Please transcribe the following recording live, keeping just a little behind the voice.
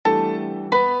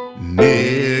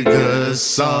Niggas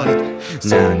saw it,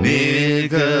 now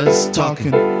niggas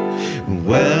talking.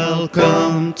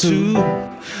 Welcome to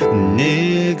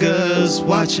Niggas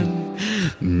Watching.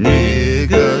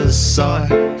 Niggas saw it,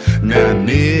 now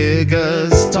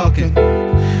niggas talking.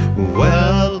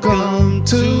 Welcome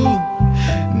to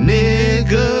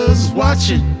Niggas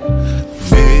Watching.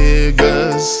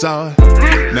 Niggas saw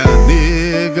it, now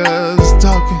niggas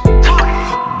talking.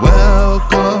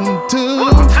 Welcome to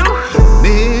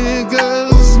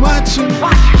Niggas Watching.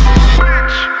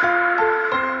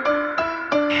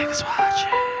 Niggas watching.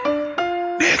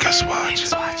 Niggas watching.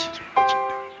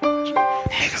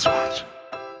 Niggas watching.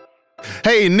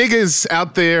 Hey, niggas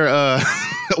out there,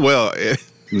 well...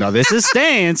 No, this is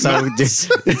staying, so just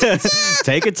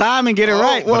take your time and get it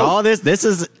right. Well, but all this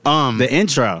is the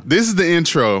intro. This is the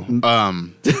intro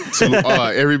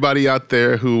to everybody out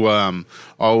there who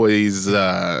always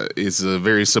is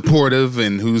very supportive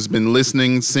and who's been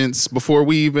listening since before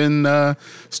we even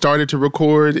started to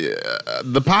record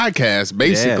the podcast,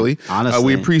 basically. Yeah, honestly.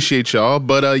 We appreciate y'all.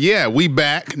 But yeah, we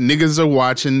back. Niggas are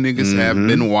watching. Niggas have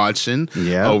been watching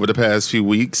over the past few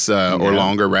weeks or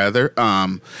longer, rather.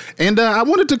 And I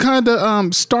wanted to kind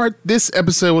of start this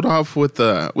episode off with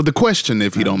a question,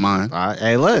 if you don't mind.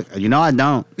 Hey, look, I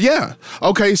don't. Yeah.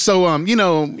 Okay. So, you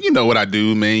know what I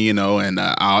do, man. And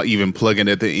I'll even plug it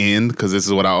at the end because this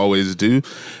is what I always do.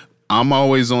 I'm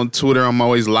always on Twitter. I'm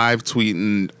always live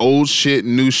tweeting old shit,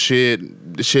 new shit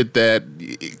that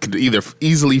could either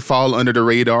easily fall under the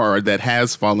radar or that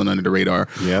has fallen under the radar.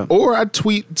 Yeah. Or I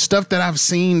tweet stuff that I've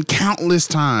seen countless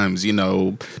times.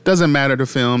 Doesn't matter the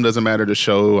film, doesn't matter the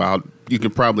show. You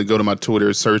can probably go to my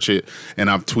Twitter, search it, and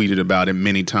I've tweeted about it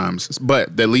many times.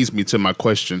 But that leads me to my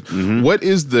question. Mm-hmm. What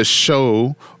is the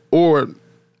show or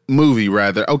movie,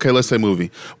 rather? Okay, let's say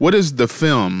movie. What is the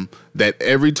film that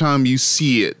every time you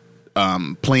see it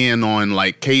playing on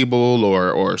like cable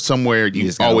or somewhere,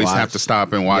 you always have to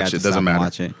stop and watch it? Doesn't matter.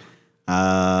 Watch it.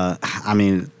 I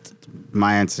mean,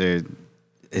 my answer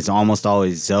is almost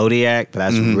always Zodiac, but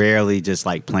that's rarely just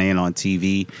like playing on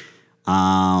TV.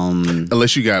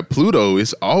 Unless you got Pluto,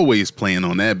 it's always playing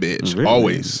on that bitch. Really?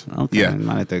 Always. Okay, yeah.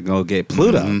 Might have to go get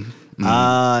Pluto.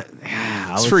 I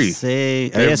it's would free. Say,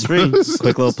 it's free.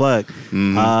 Quick little plug.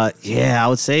 I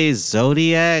would say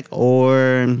Zodiac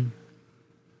or,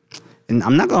 and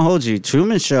I'm not gonna hold you,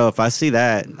 Truman Show. If I see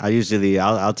that,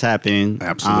 I'll tap in.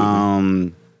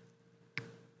 Absolutely.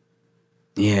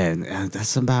 Yeah,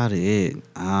 that's about it.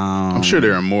 I'm sure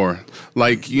there are more.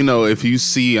 Like, if you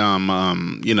see,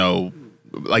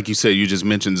 like you said, you just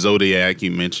mentioned Zodiac.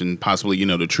 You mentioned possibly,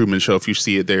 the Truman Show. If you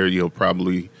see it there, you'll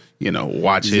probably,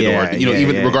 watch it. Or,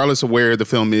 regardless of where the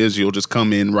film is, you'll just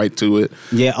come in right to it.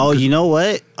 Yeah. Oh, you know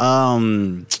what?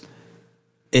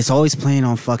 It's always playing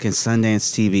on fucking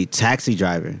Sundance TV. Taxi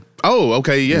Driver. Oh,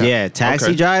 okay, yeah. Yeah,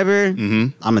 Taxi Driver,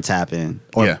 I'm going to tap in.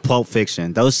 Or Pulp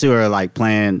Fiction. Those two are like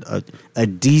playing a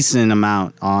decent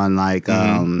amount on like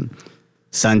Sundance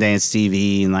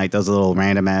TV and like those little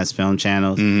random ass film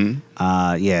channels.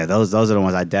 Those are the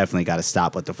ones I definitely got to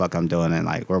stop what the fuck I'm doing and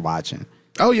like we're watching.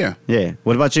 Oh, yeah. Yeah.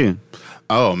 What about you?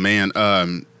 Oh, man.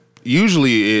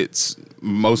 Usually it's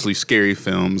mostly scary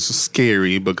films.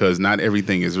 Scary because not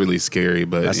everything is really scary,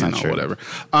 but that's not true. Whatever.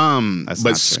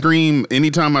 But Scream,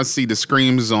 anytime I see the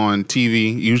Screams on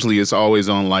TV, usually it's always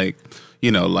on like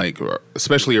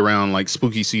especially around like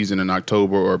spooky season in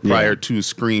October or prior to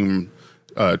Scream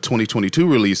 2022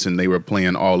 release, and they were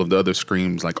playing all of the other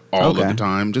Screams like all of the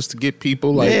time just to get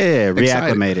people like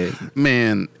reacclimated.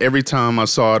 Man, every time I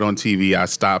saw it on TV, I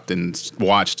stopped and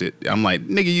watched it. I'm like,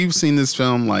 nigga, you've seen this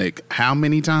film like how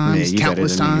many times?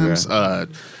 Countless times.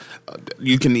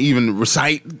 You can even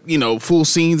recite, full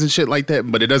scenes and shit like that,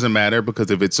 but it doesn't matter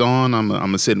because if it's on, I'm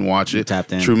gonna sit and watch it.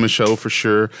 Tapped in. Truman Show for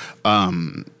sure.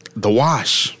 The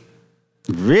Wash.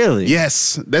 Really?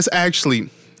 Yes, that's actually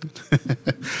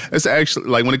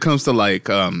like when it comes to like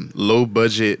low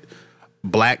budget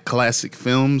black classic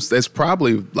films, that's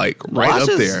probably like right up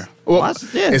there. Well,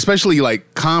 especially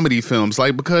like comedy films,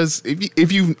 like because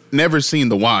if you've never seen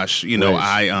The Wash,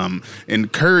 I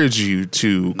encourage you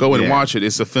to go and watch it.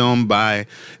 It's a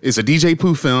DJ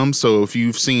Pooh film. So if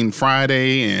you've seen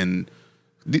Friday and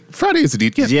Friday is a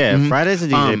DJ. Yeah, Friday's a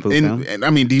DJ Pooh film. And I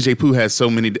mean, DJ Pooh has so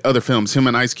many other films. Him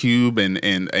and Ice Cube, and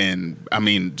I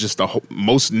mean, just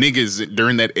most niggas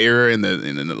during that era in the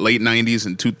late '90s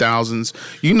and 2000s.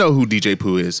 You know who DJ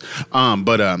Pooh is.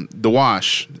 But The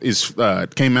Wash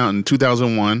came out in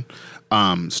 2001,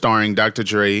 starring Dr.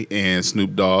 Dre and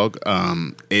Snoop Dogg.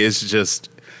 It's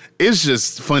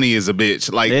just funny as a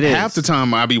bitch. Like half the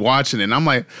time I be watching it and I'm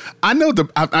like, I know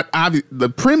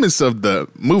the premise of the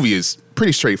movie is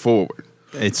pretty straightforward.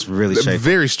 It's really straightforward.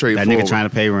 Very straightforward. That nigga trying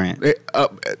to pay rent.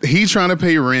 He's trying to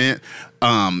pay rent.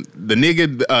 The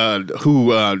nigga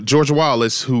who George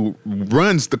Wallace, who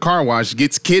runs the car wash,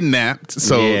 gets kidnapped.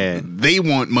 So they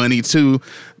want money too.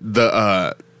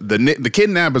 The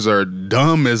kidnappers are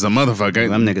dumb as a motherfucker.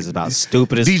 Them niggas about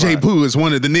stupid as DJ fuck. Pooh is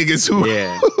one of the niggas who.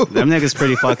 Yeah, them niggas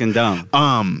pretty fucking dumb.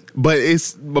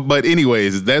 But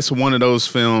anyways, that's one of those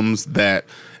films that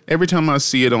every time I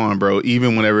see it on, bro,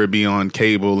 even whenever it be on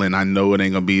cable and I know it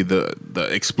ain't gonna be the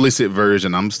explicit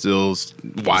version, I'm still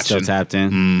watching. Still tapped in.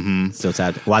 Mm-hmm. Still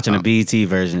tapped in. Watching a BET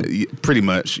version. Pretty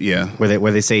much, yeah.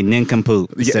 Where they say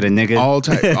nincompoop instead of nigga. All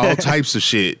types of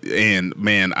shit. And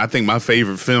man, I think my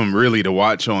favorite film really to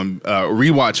watch on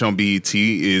rewatch on BET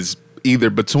is either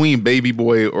Between Baby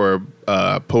Boy or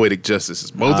Poetic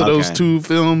Justice. Both of those two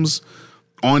films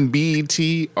on BET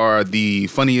are the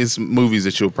funniest movies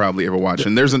that you'll probably ever watch.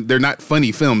 And they're not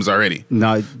funny films already.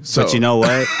 No, but you know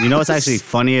what? You know what's actually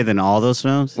funnier than all those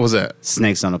films? What's that?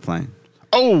 Snakes on a Plane.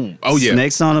 Oh yeah.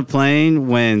 Snakes on a Plane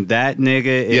when that nigga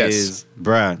is,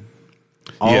 bruh.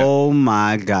 Oh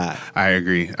my God. I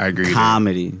agree.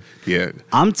 Comedy. Yeah.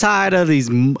 I'm tired of these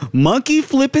monkey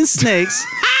flipping snakes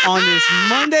on this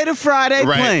Monday to Friday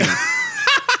plane.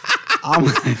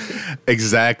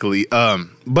 Exactly.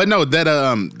 But no,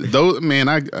 that those man,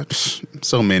 I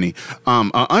so many.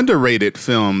 An underrated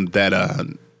film that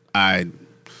I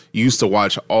used to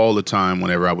watch all the time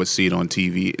whenever I would see it on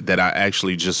TV that I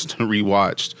actually just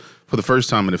rewatched for the first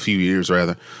time in a few years,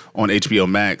 rather, on HBO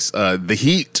Max. The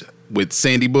Heat with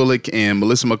Sandy Bullock and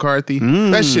Melissa McCarthy.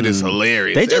 That shit is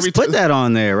hilarious. They just put that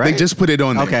on there, right? They just put it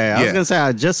on there. Okay, I was gonna say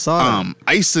I just saw it.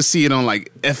 I used to see it on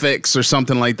like FX or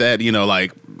something like that. You know,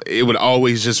 like it would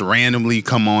always just randomly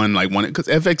come on, like one because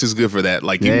FX is good for that.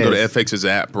 Like you can go to FX's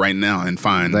app right now and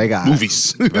find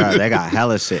movies. Bro, they got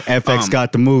hella shit. FX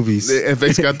got the movies.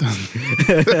 FX got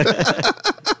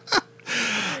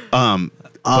the.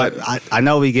 I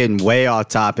know we getting way off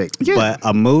topic, but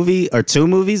a movie or two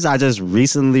movies I just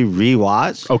recently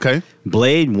rewatched. Okay.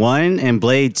 Blade 1 and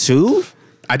Blade 2.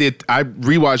 I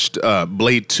rewatched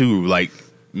Blade 2 like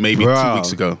maybe 2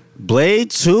 weeks ago. Blade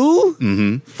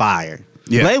 2? Fire.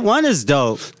 Yeah. Blade 1 is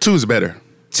dope. 2 is better.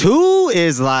 2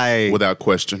 is like... Without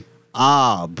question.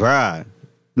 Oh, bruh.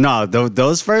 No,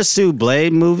 those first two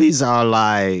Blade movies are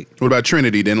like... What about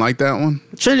Trinity? Didn't like that one?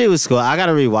 Trinity was cool. I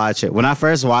gotta rewatch it. When I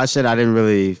first watched it, I didn't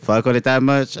really fuck with it that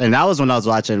much. And that was when I was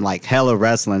watching like hella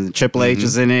wrestling. Triple H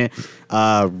was in it.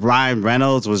 Ryan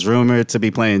Reynolds was rumored to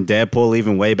be playing Deadpool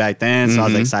even way back then. So I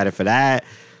was excited for that.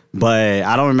 But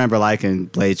I don't remember liking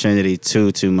Blade Trinity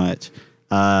too much.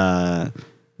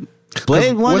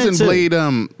 Blade 1 wasn't and 2. Blade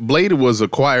Blade was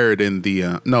acquired in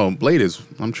the no, Blade is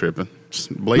I'm tripping.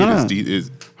 Blade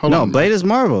is hold on. Blade is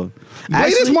Marvel.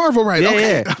 Blade is Marvel, right? Yeah,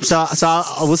 okay. Yeah. So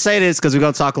I will say this because we're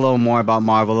gonna talk a little more about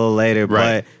Marvel a little later.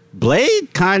 Right. But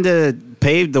Blade kind of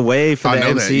paved the way for the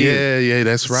MCU. That. Yeah,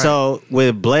 that's right. So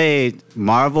with Blade,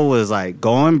 Marvel was like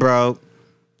going broke.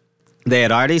 They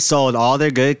had already sold all their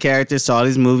good characters to all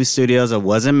these movie studios that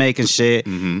wasn't making shit.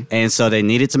 And so they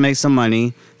needed to make some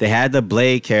money. They had the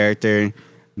Blade character,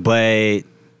 but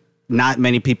not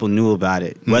many people knew about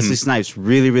it. Wesley Snipes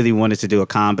really, really wanted to do a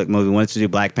comic movie, wanted to do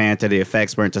Black Panther. The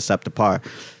effects weren't just up to par.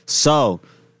 So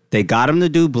they got him to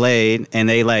do Blade, and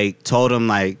they like told him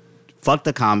like, fuck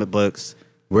the comic books.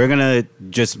 We're going to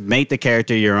just make the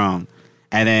character your own.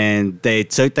 And then they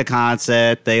took the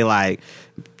concept, they like...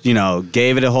 you know,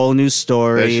 gave it a whole new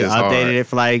story, updated it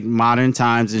for like modern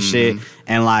times and shit,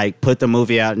 and like put the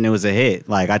movie out and it was a hit.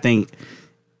 Like I think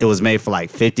it was made for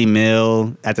like 50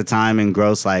 mil at the time and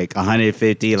grossed like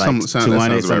 150, like 200,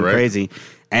 something crazy.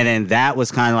 And then that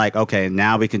was kind of like, okay,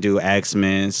 now we can do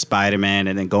X-Men, Spider-Man,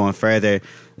 and then going further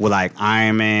with like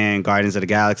Iron Man, Guardians of the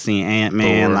Galaxy,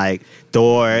 Ant-Man, like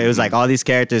Thor. It was like all these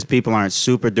characters people aren't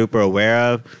super duper aware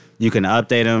of. You can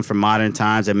update them for modern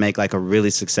times and make like a really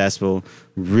successful,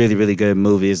 really, really good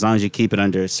movie as long as you keep it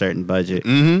under a certain budget.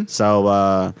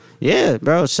 So, yeah,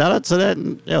 bro, shout out to that.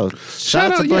 Yo,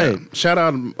 shout out to Blade. Yeah. Shout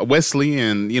out Wesley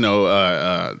and, you know,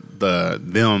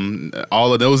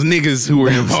 all of those niggas who were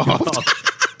involved.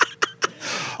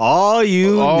 All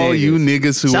you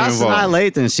niggas who were involved. Shout out to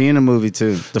Sanaa Lathan. She in the movie,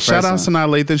 too. Shout out to Sanaa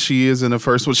Lathan. She is in the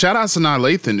first one. Shout out to Sanaa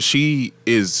Lathan. She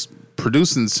is...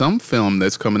 producing some film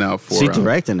that's coming out for. She's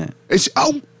directing it.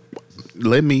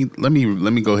 Let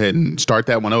me go ahead and start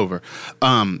that one over.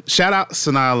 Shout out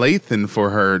Sanaa Lathan for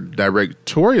her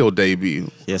directorial debut.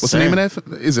 Yes, What's the name of that?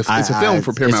 It's a film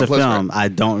for Paramount Plus. It's a film. Right? I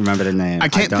don't remember the name. I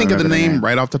can't think of the name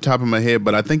right off the top of my head,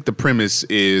 but I think the premise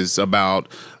is about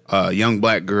a young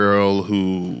black girl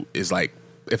who is like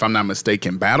if I'm not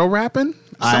mistaken, battle rapping.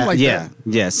 Something like that.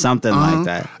 Yeah, something like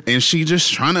that. And she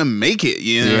just trying to make it.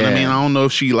 You know what I mean? I don't know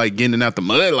if she like getting out the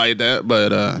mud like that,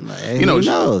 but you know, who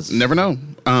knows? Never know.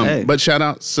 But shout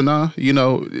out Sanaa. You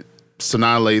know,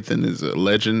 Sanaa Lathan is a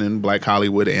legend in Black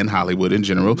Hollywood and Hollywood in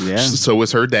general. Yeah. So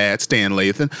is her dad, Stan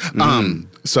Lathan.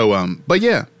 But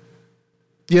yeah,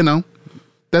 you know,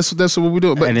 that's what we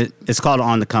do. But and it's called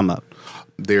On the Come Up.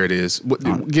 There it is.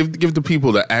 Give the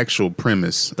people the actual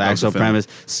premise. The actual premise.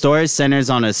 Story centers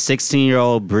on a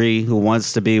 16-year-old Bree who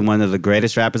wants to be one of the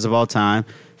greatest rappers of all time,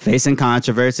 facing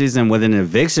controversies, and with an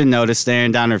eviction notice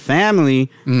staring down her family,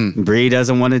 Bree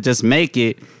doesn't want to just make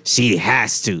it. She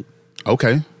has to.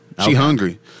 Okay. She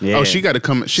hungry. Yeah. Oh, she got to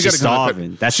come. She's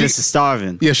starving. That's just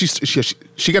starving. Yeah,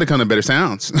 she got to come to Better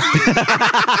Sounds.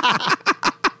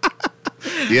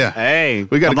 Yeah. Hey,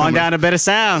 we got to come on down to Better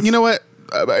Sounds. You know what?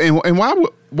 And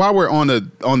while we're on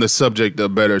the subject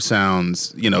of Better Sounds,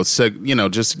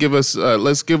 just give us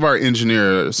let's give our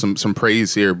engineer some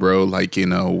praise here, bro. Like,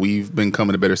 we've been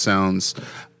coming to Better Sounds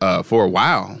for a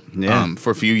while,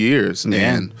 for a few years,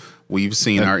 and we've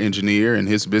seen our engineer and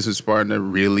his business partner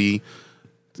really,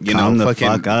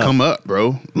 fucking come up,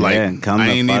 bro. Like, come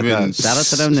the fuck up. Shout out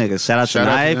to them niggas. Shout out to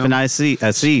Knife and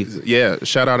IC. Yeah,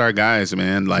 shout out our guys,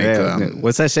 man. Like,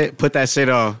 what's that shit? Put that shit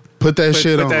on. Put that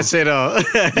shit on. Put that shit on.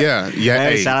 Yeah.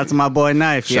 Hey, shout out to my boy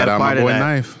Knife. Shout out my boy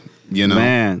Knife.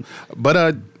 Man. But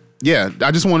I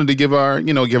just wanted to give our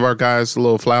guys a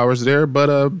little flowers there.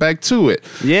 But back to it.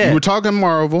 Yeah. You were talking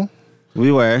Marvel.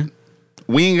 We were.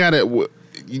 We ain't got it.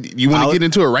 You want to get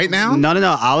into it right now? No.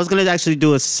 I was gonna actually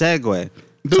do a segue.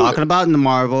 Talking about the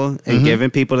Marvel and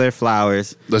giving people their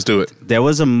flowers. Let's do it. There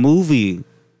was a movie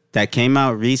that came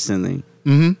out recently.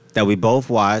 That we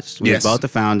both watched. We both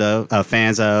are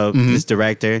fans of this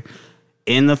director.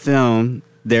 In the film,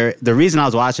 the reason I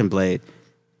was watching Blade,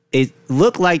 it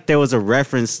looked like there was a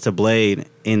reference to Blade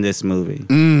in this movie.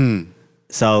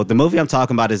 So the movie I'm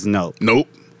talking about is Nope.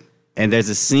 And there's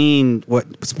a scene.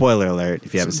 Spoiler alert!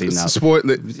 If you haven't seen Nope.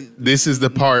 This is the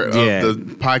part of the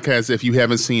podcast. If you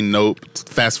haven't seen Nope,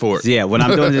 fast forward. Yeah, when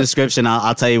I'm doing the description,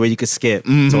 I'll tell you where you can skip to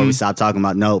when we stop talking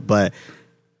about Nope. But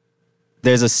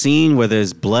there's a scene where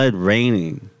there's blood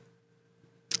raining.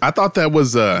 I thought that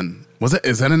was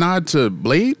is that a nod to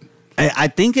Blade? I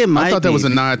think it might be. I thought that was a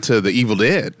nod to The Evil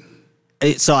Dead.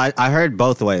 So I heard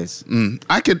both ways.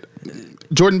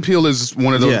 Jordan Peele is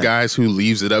one of those guys who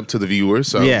leaves it up to the viewers.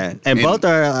 So. Yeah, and both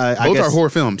are are horror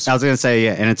films. I was gonna say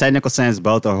in a technical sense,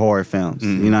 both are horror films.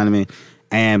 You know what I mean?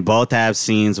 And both have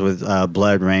scenes with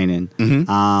blood raining.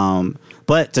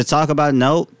 But to talk about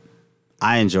Nope,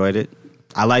 I enjoyed it.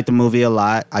 I liked the movie a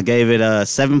lot. I gave it a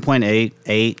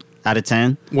 7.8 out of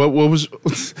 10. What was?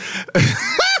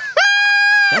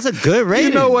 That's a good rating.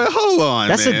 You know what? Hold on.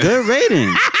 That's man. a good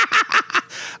rating.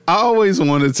 I always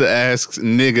wanted to ask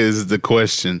niggas the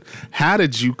question: how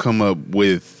did you come up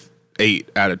with 8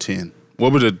 out of 10?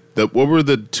 What were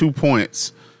the 2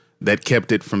 points that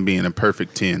kept it from being a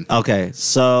perfect 10? Okay,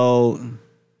 so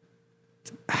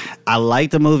I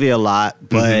liked the movie a lot,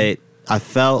 but I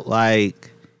felt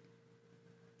like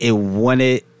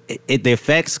the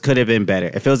effects could have been better.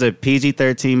 If it was a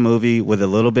PG-13 movie with a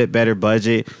little bit better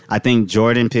budget, I think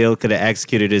Jordan Peele could have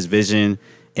executed his vision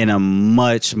in a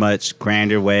much, much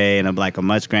grander way and a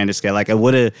much grander scale. Like, it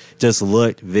would have just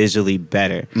looked visually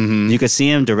better. You could see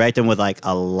him directing with like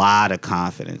a lot of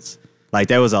confidence. Like,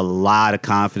 there was a lot of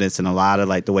confidence in a lot of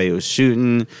like the way he was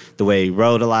shooting, the way he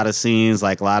wrote a lot of scenes,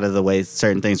 like a lot of the way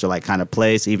certain things were like kind of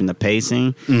placed, even the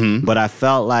pacing. But I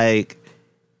felt like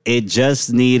it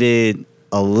just needed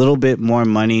a little bit more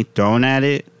money thrown at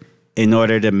it in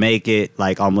order to make it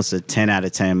like almost a 10 out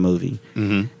of 10 movie.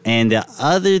 And the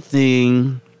other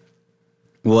thing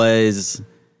was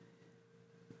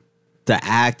the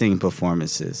acting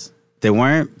performances. They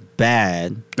weren't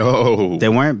bad. They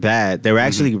weren't bad. They were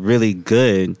actually really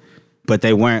good, but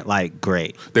they weren't like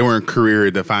great. They weren't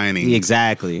career defining.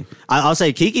 Exactly. I'll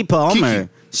say Keke Palmer,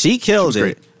 she killed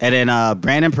it. And then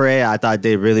Brandon Perea, I thought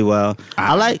did really well.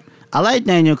 I like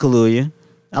Daniel Kaluuya.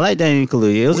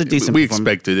 It was a decent. We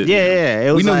expected it. Yeah.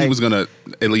 It was we knew he was gonna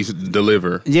at least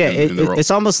deliver. Yeah, in the role. It's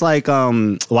almost like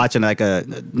watching like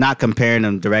not comparing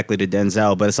him directly to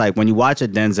Denzel, but it's like when you watch a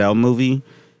Denzel movie,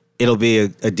 it'll be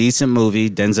a decent movie.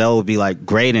 Denzel will be like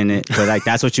great in it, but like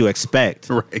that's what you expect.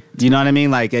 Right. Do you know what I mean?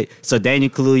 Like, so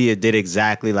Daniel Kaluuya did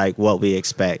exactly like what we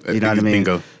expect. You know what I mean?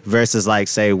 Bingo. Versus like,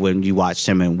 say, when you watch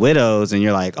him in Widows and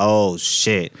you're like, oh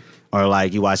shit. Or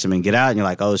like you watch him in Get Out and you're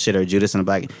like, oh shit, or Judas and the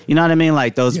Black. You know what I mean?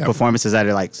 Like those performances that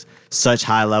are like such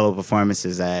high level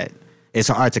performances that it's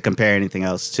hard to compare anything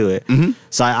else to it.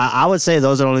 So I would say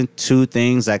those are only two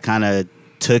things that kind of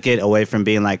took it away from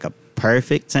being like a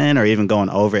perfect 10 or even going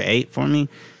over 8 for me,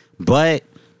 but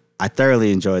I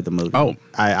thoroughly enjoyed the movie. Oh,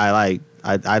 I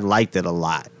liked it a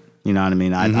lot. You know what I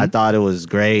mean? I thought it was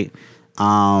great.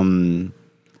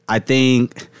 I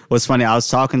think what's funny, I was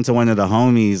talking to one of the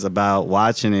homies about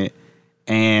watching it,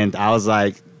 and I was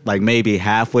like maybe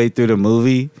halfway through the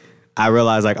movie, I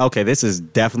realized like, okay, this is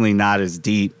definitely not as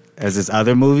deep as his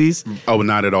other movies. Oh,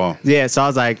 not at all. Yeah, so I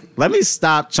was like, let me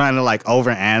stop trying to like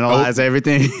overanalyze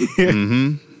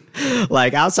everything.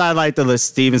 Like outside like the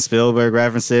Steven Spielberg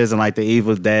references and like the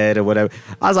Evil Dead or whatever,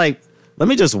 I was like, let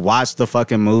me just watch the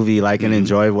fucking movie like and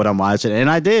enjoy what I'm watching, and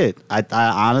I did. I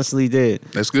honestly did.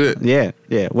 That's good. Yeah.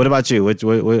 What about you? What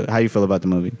how you feel about the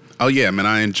movie? Oh yeah, man,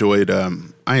 I enjoyed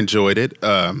it.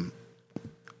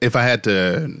 If I had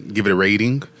to give it a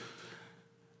rating,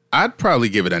 I'd probably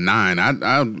give it a 9.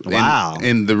 Wow.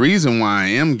 And the reason why I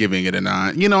am giving it a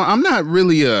 9, you know, I'm not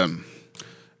really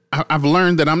I've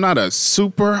learned that I'm not a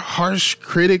super harsh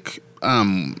critic.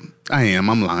 I'm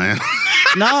lying.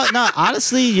 No,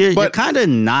 honestly, you're kind of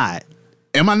not.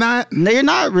 Am I not? No, you're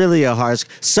not really a harsh.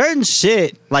 Certain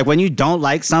shit, like when you don't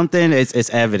like something, it's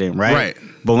evident, right? Right.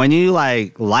 But when you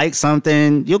like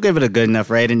something, you'll give it a good enough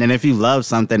rating. And if you love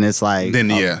something, it's like Then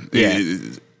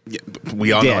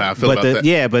we all know how I feel about that.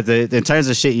 Yeah, but in terms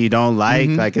of shit you don't like,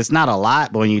 like it's not a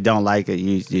lot. But when you don't like it,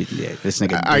 this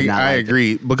nigga. I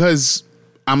agree because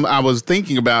I was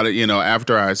thinking about it, you know,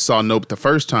 after I saw Nope the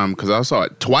first time, because I saw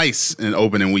it twice in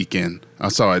opening weekend. I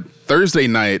saw it Thursday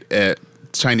night at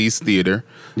Chinese Theater.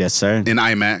 Yes, sir. In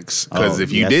IMAX. Because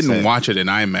if you didn't watch it in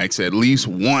IMAX at least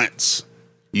once,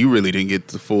 you really didn't get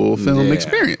the full film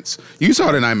experience. You saw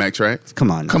it in IMAX, right? Come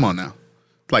on now.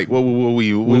 Like, what were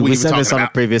you we said this on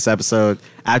about? a previous episode.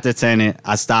 After Tenet,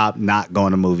 I stopped not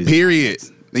going to movies. Period.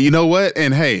 You know what?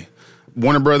 And hey,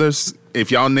 Warner Brothers, if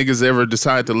y'all niggas ever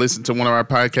decide to listen to one of our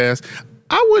podcasts,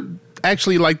 I would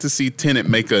actually like to see Tenet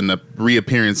make a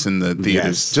reappearance in the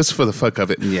theaters just for the fuck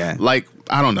of it. Yeah. Like,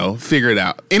 I don't know, figure it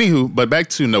out. Anywho, but back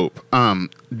to Nope.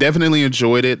 Definitely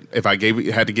enjoyed it. If I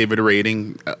had to give it a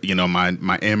rating, you know,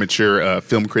 my amateur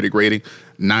film critic rating,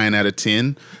 9 out of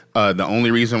 10. The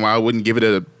only reason why I wouldn't give it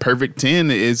a perfect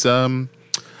 10 is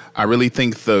I really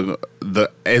think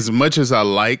the as much as I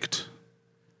liked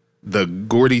the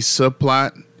Gordy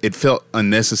subplot, it felt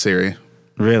unnecessary.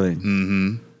 Really?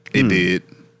 It did.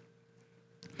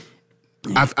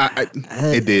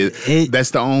 It did.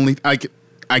 That's the only.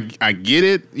 I get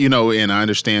it, you know, and I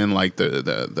understand like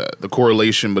the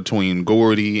correlation between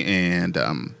Gordy and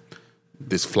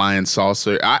this flying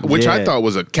saucer, which I thought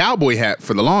was a cowboy hat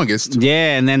for the longest.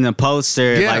 Yeah, and then the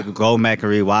poster, like go back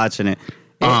and rewatching it.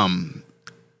 I'm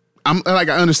like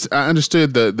I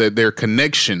understood their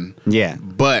connection. Yeah,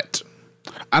 but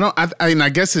I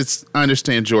guess I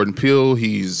understand Jordan Peele.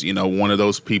 He's, you know, one of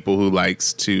those people who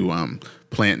likes to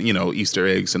plant, you know, Easter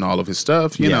eggs and all of his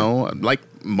stuff, you know, like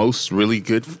most really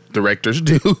good directors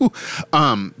do.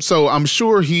 So I'm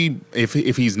sure if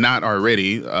he's not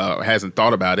already, hasn't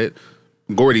thought about it,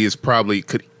 Gordy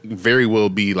could very well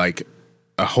be like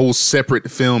a whole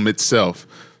separate film itself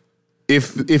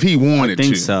if he wanted to. I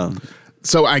think so.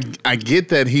 So I get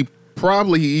that he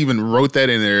probably even wrote that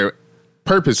in there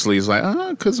purposely. It's like,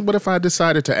 because what if I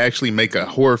decided to actually make a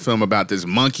horror film about this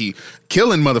monkey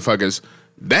killing motherfuckers?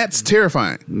 That's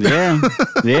terrifying. Yeah.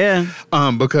 Yeah.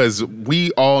 Because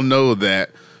we all know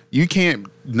that you can't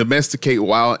domesticate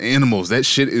wild animals. That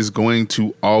shit is going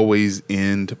to always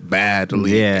end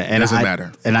badly. Yeah. It doesn't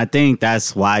matter. And I think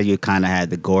that's why you kind of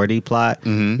had the Gordy plot,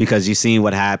 because you seen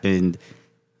what happened.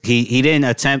 He didn't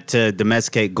attempt to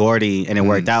domesticate Gordy and it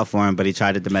worked out for him, but he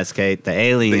tried to domesticate the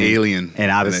alien. And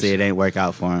obviously it ain't work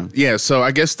out for him. Yeah. So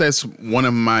I guess that's one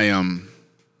of my,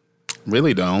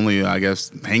 really the only, I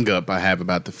guess, hang up I have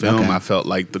about the film. I felt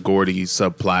like the Gordy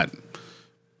subplot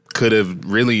could have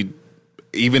really,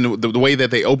 even the way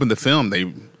that they opened the film,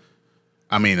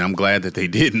 I'm glad that they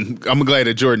didn't. I'm glad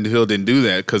that Jordan Peele didn't do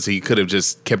that, because he could have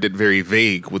just kept it very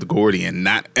vague with Gordy and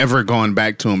not ever gone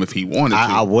back to him if he wanted to.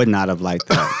 I would not have liked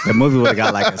that. The movie would have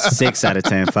got like a 6 out of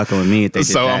 10 fucking with me if they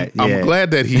did that. I'm glad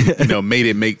that he made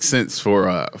it make sense for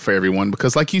everyone,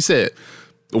 because like you said,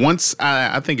 once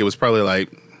I think it was probably like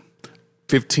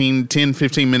 15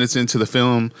 minutes into the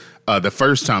film, the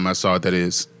first time I saw it, that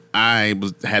is, I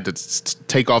had to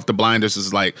take off the blinders.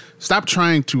 It's like, stop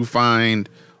trying to find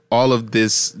all of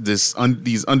these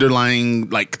underlying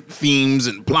like themes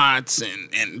and plots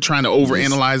and trying to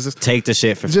overanalyze this. Take the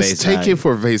shit for face value. Just take it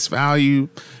for face value.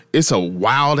 It's a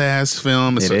wild ass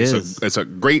film. It's a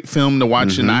great film to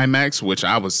watch in IMAX, which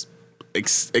I was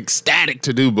ecstatic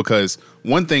to do, because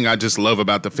one thing I just love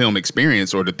about the film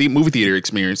experience or the movie theater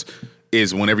experience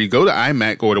is whenever you go to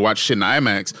IMAX or to watch shit in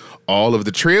IMAX, all of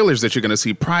the trailers that you're going to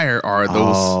see prior are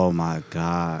those. Oh my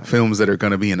god, films that are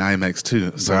going to be in IMAX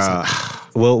too. So it's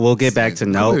like, we'll get back to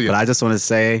Nope, but I just want to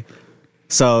say.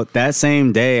 So that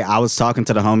same day, I was talking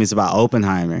to the homies about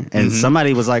Oppenheimer, and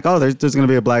somebody was like, "Oh, there's going to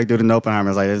be a black dude in Oppenheimer."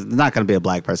 I was like, "There's not going to be a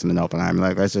black person in Oppenheimer.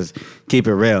 Like, let's just keep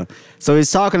it real." So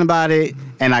he's talking about it,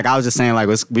 and like I was just saying, like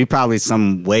we probably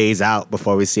some ways out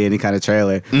before we see any kind of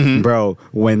trailer, bro.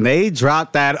 When they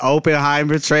dropped that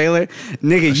Oppenheimer trailer,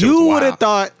 nigga, you would have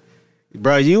thought,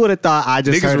 bro, you would have thought I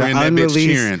just niggas heard an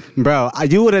unreleased, bro.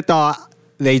 You would have thought.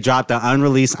 They dropped the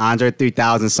unreleased Andre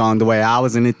 3000 song the way I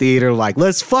was in the theater, like,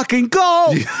 let's fucking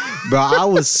go. Bro, I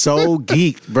was so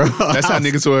geeked, bro. That's how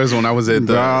niggas was when I was at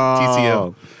the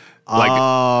TCL.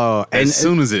 Like, as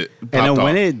soon as it popped and then off.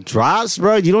 when it drops,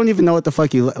 bro, you don't even know what the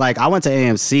fuck you... Like, I went to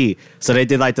AMC, so they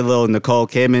did, like, the little Nicole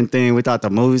Kidman thing. We thought the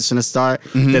movie was going to start.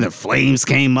 Then the flames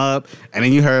came up, and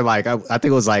then you heard, like, I think it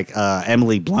was, like,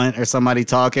 Emily Blunt or somebody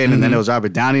talking, and then it was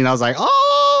Robert Downey, and I was like,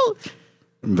 oh...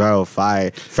 Bro, fire.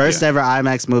 First ever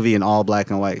IMAX movie in all black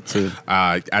and white, too.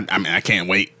 I mean, I can't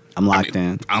wait. I'm locked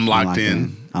in. I'm locked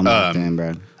in. I'm locked in,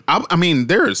 bro. I mean,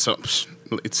 there is some...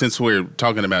 Since we're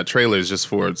talking about trailers just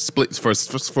for splits for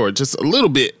just a little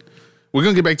bit, we're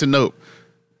going to get back to Nope.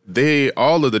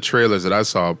 All of the trailers that I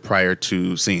saw prior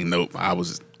to seeing Nope, I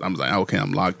was like, okay,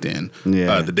 I'm locked in.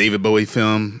 Yeah. The David Bowie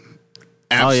film,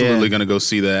 absolutely going to go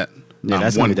see that. Yeah,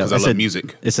 that's one because I love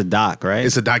music. It's a doc, right?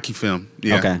 It's a docu film.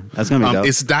 Yeah. Okay, that's gonna be dope.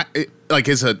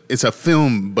 It's a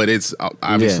film, but it's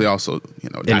obviously also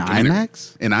documentary. In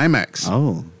IMAX. In IMAX.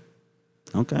 Oh,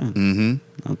 okay.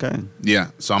 Mm-hmm. Okay. Yeah,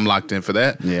 so I'm locked in for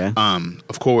that. Yeah.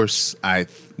 Of course, I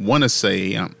want to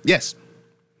say yes.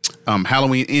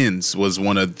 Halloween Ends was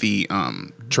one of the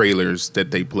trailers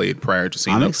that they played prior to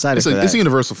seeing. I'm excited for that. It's a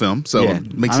Universal film, so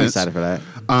it makes sense. I'm excited for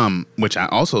that. Which I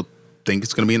also think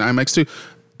it's going to be in IMAX too.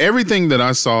 Everything that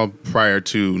I saw prior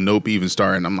to Nope even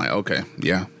starting, I'm like, okay,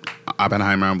 yeah.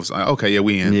 Oppenheimer, I was like, okay, yeah,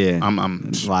 we in. Yeah, I'm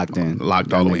locked in,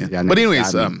 locked all the way in. But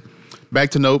anyways, back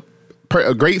to Nope.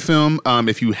 A great film.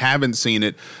 If you haven't seen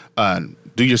it,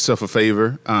 do yourself a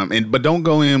favor, but don't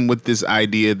go in with this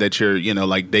idea that you're,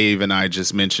 like Dave and I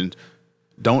just mentioned.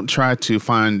 Don't try to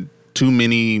find too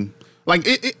many. Like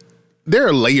there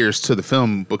are layers to the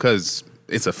film because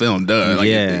it's a film, duh. Like,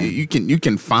 you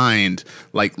can find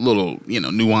like little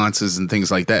nuances and things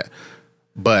like that.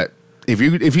 But if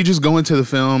you just go into the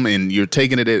film and you're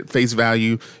taking it at face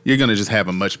value, you're gonna just have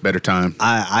a much better time.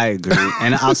 I agree,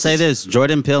 and I'll say this: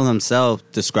 Jordan Peele himself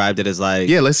described it as like,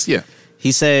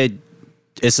 he said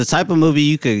it's the type of movie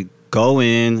you could go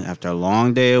in after a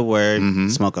long day of work,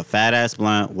 smoke a fat ass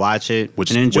blunt, watch it,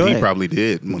 and enjoy what it. he probably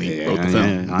did when he wrote the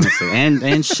film, honestly,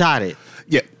 and shot it.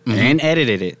 Yeah. And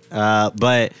edited it.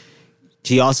 But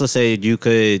he also said you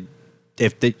could,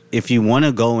 if you want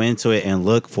to go into it and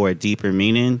look for a deeper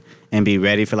meaning and be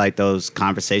ready for like those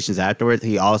conversations afterwards,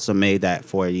 he also made that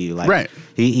for you. Like, right.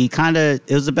 He kind of,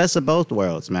 it was the best of both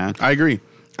worlds, man. I agree.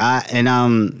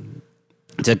 And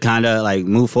to kind of like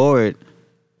move forward,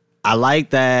 I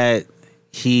like that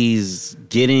he's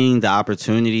getting the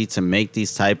opportunity to make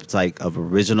these types like of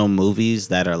original movies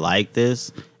that are like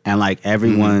this. And like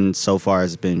everyone so far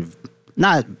has been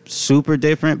not super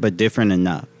different, but different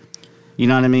enough. You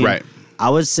know what I mean? Right.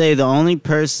 I would say the only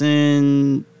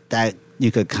person that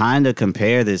you could kind of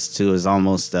compare this to is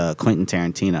almost Quentin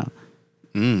Tarantino.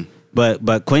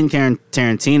 But Quentin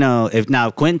Tarantino, if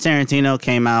Quentin Tarantino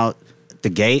came out the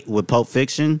gate with Pulp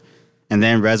Fiction and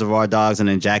then Reservoir Dogs and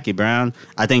then Jackie Brown,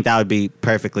 I think that would be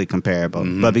perfectly comparable.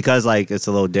 But because like it's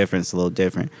a little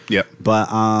different. Yep. But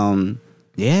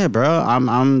yeah, bro.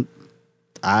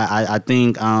 I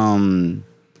think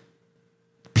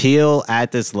Peele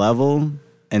at this level,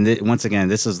 and once again,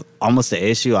 this is almost the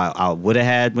issue I would have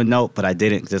had with Nope, but I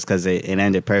didn't just because it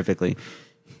ended perfectly.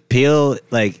 Peele,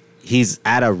 like, he's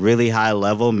at a really high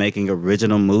level making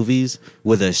original movies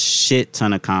with a shit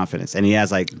ton of confidence, and he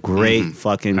has like great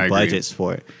fucking budgets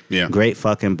for it. Yeah, great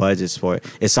fucking budgets for it.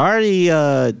 It's already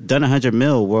done $100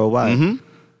 million worldwide,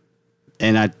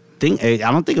 and I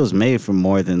don't think it was made for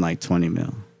more than like 20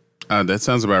 mil. That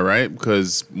sounds about right,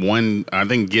 because I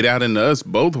think Get Out and Us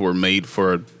both were made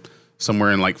for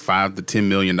somewhere in like $5 to $10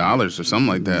 million or something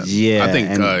like that. Yeah, I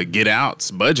think Get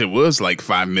Out's budget was like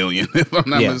 $5 million, if I'm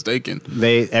not mistaken.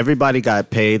 Everybody got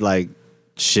paid like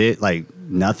shit, like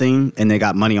nothing, and they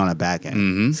got money on the back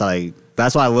end. So like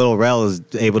that's why Lil Rel is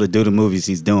able to do the movies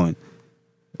he's doing.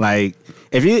 Like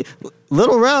Lil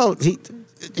Rel,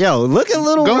 look at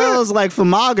Lil Rel's like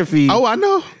filmography. Oh, I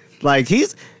know. Like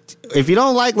if you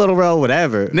don't like Lil Rel,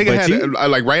 whatever. Nigga had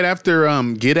like right after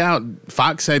Get Out,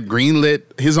 Fox had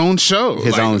greenlit his own show.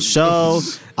 His own show.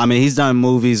 I mean, he's done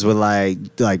movies with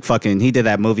like fucking. He did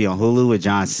that movie on Hulu with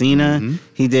John Cena. Mm-hmm.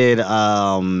 He did.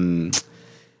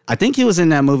 I think he was in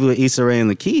that movie with Issa Rae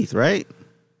and Lakeith, right?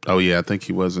 Oh yeah, I think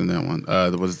he was in that one.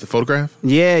 Was it The Photograph?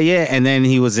 Yeah, and then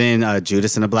he was in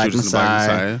Judas and the Black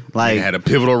Messiah. Like, he had a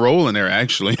pivotal role in there,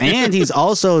 actually. And he's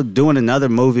also doing another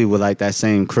movie with like that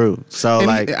same crew. So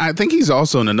I think he's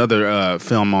also in another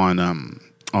film on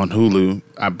Hulu.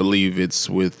 I believe it's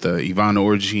with Yvonne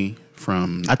Orji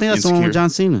from. I think that's Insecure. the one with John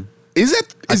Cena. Is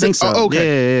it? I think so. Oh,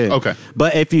 okay. Yeah. Okay.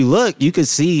 But if you look, you can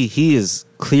see he is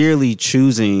clearly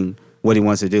choosing what he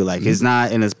wants to do. Like, he's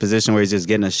not in a position where he's just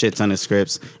getting a shit ton of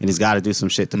scripts and he's got to do some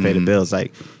shit to pay the bills.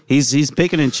 Like, he's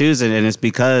picking and choosing, and it's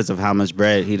because of how much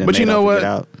bread he done made. But you know what?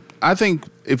 Out. I think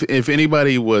if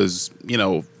anybody was,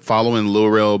 following Lil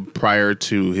Rel prior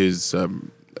to his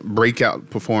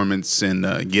breakout performance in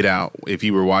Get Out, if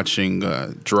you were watching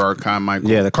Gerard Carmichael,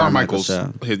 the Carmichael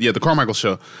show, the Carmichael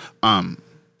show, and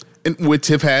with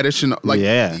Tiff Haddish and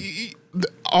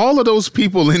all of those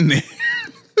people in there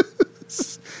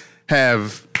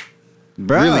have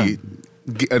really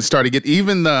started get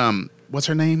even the what's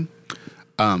her name,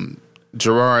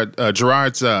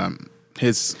 Gerard's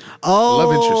his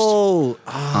love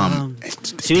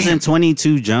interest. She was in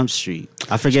 22 Jump Street.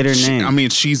 I forget her name. I mean,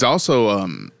 she's also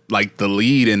like the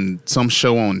lead in some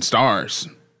show on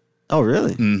Starz. Oh,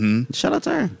 really? Mm-hmm. Shout out to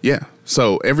her. Yeah.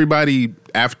 So everybody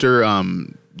after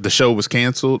the show was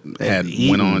canceled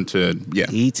went on to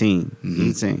E-Team. Mm-hmm.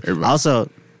 E-Team. Also,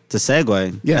 to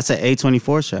segue, that's an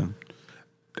A24 show.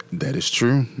 That is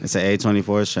true. It's an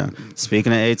A24 show.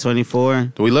 Speaking of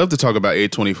A24, we love to talk about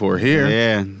A24 here.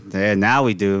 Yeah. Now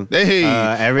we do. Hey,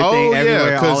 everything,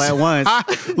 everywhere, all at once.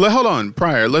 Hold on,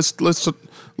 Pryor. Let's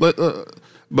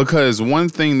because one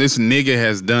thing this nigga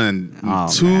has done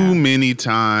many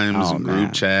times in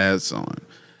group chats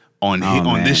on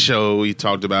this show, he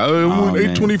talked about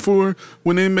A24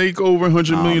 when they make over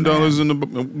 $100 million in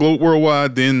the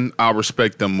worldwide, then I'll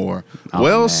respect them more.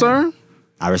 Sir,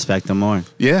 I respect them more.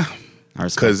 Yeah,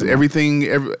 because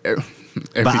everything.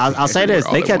 But I'll say this: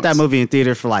 they kept that movie in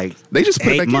theater for like they just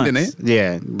put it back months. in, didn't they?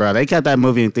 Yeah, bro, they kept that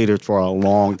movie in theater for a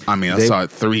long. I mean, I saw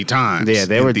it 3 times. Yeah,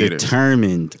 they were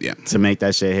determined to make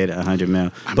that shit hit 100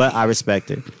 mil. But I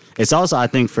respect it. It's also, I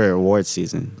think, for awards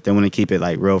season. They want to keep it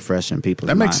like real fresh in people's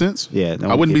mind. That makes sense. Yeah,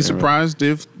 I wouldn't be surprised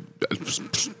if.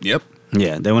 Yep.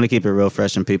 Yeah, they want to keep it real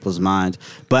fresh in people's mind.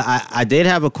 But I did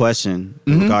have a question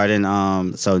regarding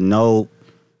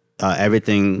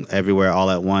Everything Everywhere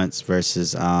All at Once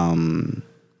versus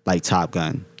like Top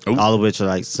Gun. Ooh. All of which are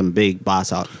like some big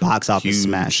box office huge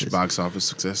smashes. Box office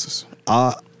successes.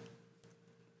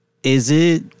 Is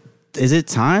it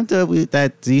time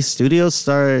that these studios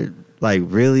start like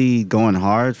really going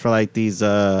hard for like these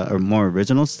or more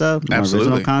original stuff, more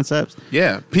original concepts?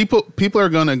 Yeah, people are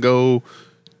gonna go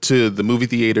to the movie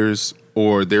theaters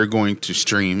or they're going to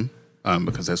stream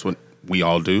because that's what we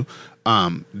all do.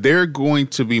 They're going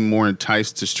to be more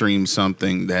enticed to stream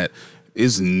something that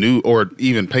is new, or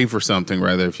even pay for something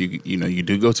rather if you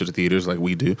do go to the theaters like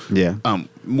we do. Yeah.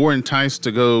 More enticed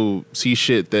to go see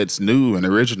shit that's new and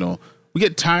original. We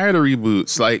get tired of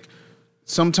reboots. Like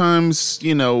sometimes, a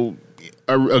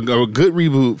good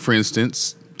reboot, for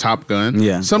instance, Top Gun.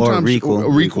 Yeah. Sometimes or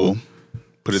requel.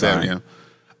 Put it that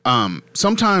way.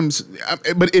 Sometimes,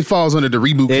 but it falls under the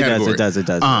reboot category. It does.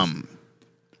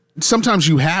 Sometimes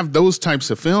you have those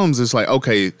types of films. It's like,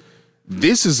 okay,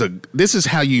 this is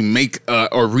how you make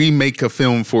or remake a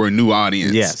film for a new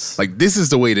audience. Yes, like this is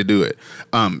the way to do it.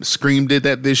 Scream did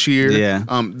that this year. Yeah.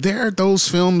 There are those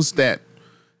films that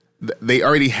they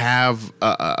already have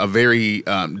a very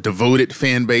devoted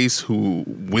fan base who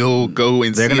will go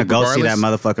and they're see gonna go regardless. see that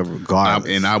motherfucker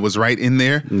regardless. And I was right in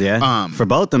there. Yeah. For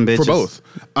both them bitches. For both.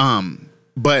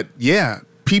 But yeah.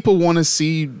 People want to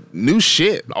see new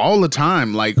shit all the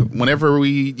time. Like whenever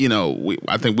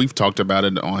I think we've talked about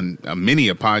it on many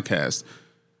a podcast.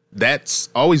 That's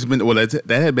always been that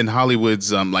had been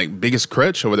Hollywood's like biggest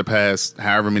crutch over the past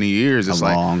however many years. It's a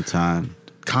long time.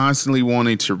 Constantly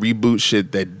wanting to reboot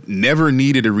shit that never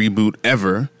needed a reboot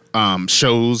ever.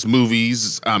 Shows,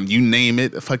 movies, you name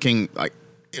it. Fucking like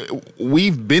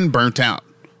we've been burnt out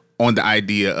on the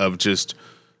idea of just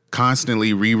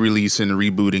constantly re-releasing and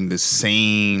rebooting the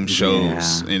same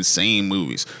shows and same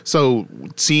movies. So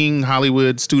seeing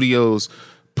Hollywood studios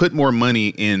put more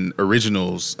money in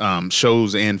originals,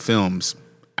 shows and films.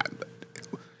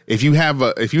 If you have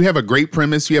a great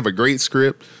premise, you have a great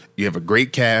script, you have a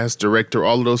great cast, director,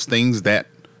 all of those things that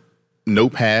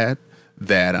Nope had,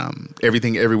 that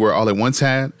Everything Everywhere All at Once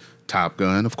had, Top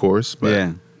Gun, of course. But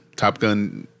Yeah. Top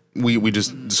Gun, we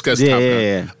just discussed Yeah, Top Gun.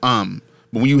 yeah.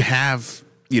 But when you have,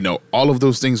 all of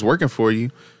those things working for you,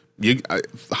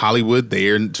 Hollywood,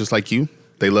 they're just like you.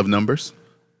 They love numbers.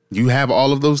 You have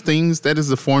all of those things. That is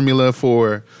the formula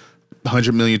for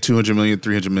 $100 million, $200 million,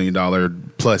 $300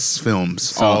 million plus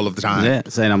films all of the time. Yeah,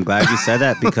 saying I'm glad you said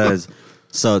that because,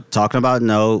 so talking about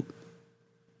Nope,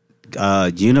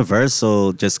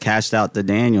 Universal just cashed out the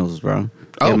Daniels, bro.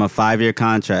 Gave him a 5-year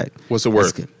contract. What's it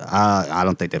worth? I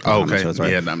don't think they put how much it was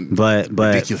worth. Yeah, but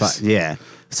ridiculous. Yeah.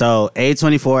 So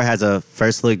A24 has a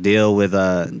first look deal with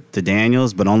the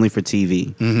Daniels, but only for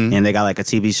TV. Mm-hmm. And they got like a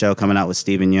TV show coming out with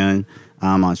Steven Yeun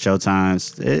on Showtime.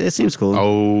 It seems cool.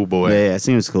 Oh boy. Yeah, it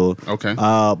seems cool. Okay.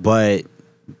 But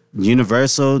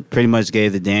Universal pretty much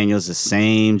gave the Daniels the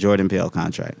same Jordan Peele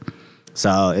contract.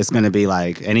 So it's going to be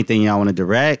like anything y'all want to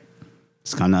direct,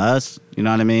 it's come to us. You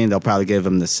know what I mean? They'll probably give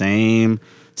them the same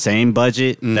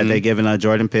budget that they given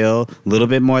Jordan Peele. A little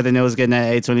bit more than it was getting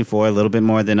at A24. A little bit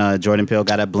more than Jordan Peele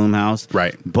got at Blumhouse.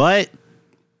 Right. But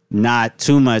not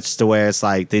too much to where it's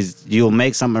like you'll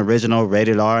make something original,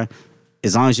 rated R.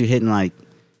 As long as you're hitting like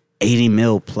 80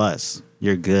 mil plus,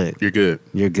 you're good. You're good.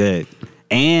 You're good.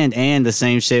 And the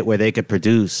same shit where they could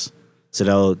produce.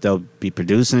 So they'll be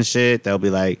producing shit. They'll be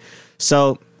like,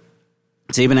 so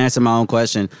to even answer my own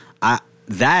question, I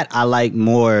like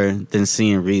more than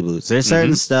seeing reboots. There's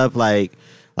certain stuff like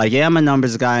yeah, I'm a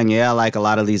numbers guy and yeah, I like a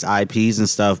lot of these IPs and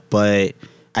stuff, but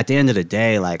at the end of the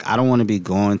day, like I don't want to be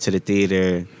going to the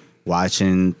theater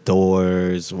watching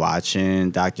Thors,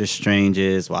 watching Doctor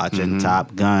Stranges, watching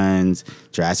Top Guns,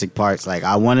 Jurassic Parks. Like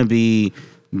I want to be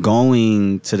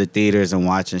going to the theaters and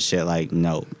watching shit like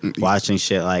Nope. Watching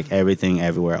shit like Everything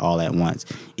Everywhere All at Once.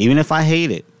 Even if I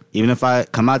hate it. Even if I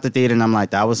come out the theater and I'm like,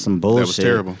 that was some bullshit.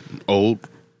 That was terrible.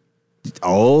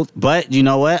 Old. But you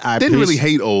know what? I didn't really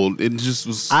hate Old. It just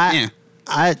was, yeah,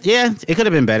 it could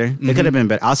have been better. It could have been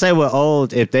better. I'll say with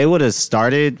Old, if they would have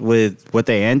started with what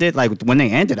they ended, like when they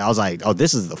ended, I was like, oh,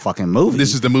 this is the fucking movie.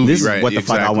 This is the movie, this right? Is what the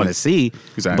fuck I want to see.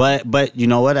 Exactly. But you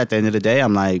know what? At the end of the day,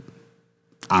 I'm like,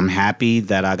 I'm happy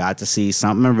that I got to see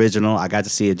something original. I got to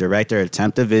see a director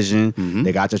attempt a vision.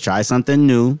 They got to try something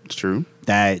new. It's true.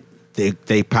 That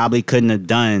they probably couldn't have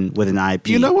done with an IP.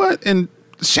 You know what? And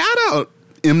shout out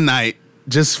M. Night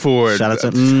just for shout out to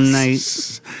M.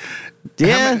 Night.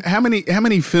 Yeah. How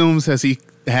many films has he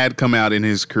had come out in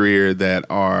his career that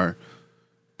are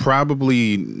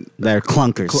probably they're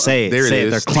clunkers? Say it.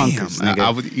 They're clunkers.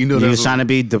 Damn, you was trying to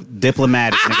be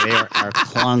diplomatic. Nigga. They are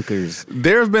clunkers.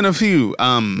 There have been a few.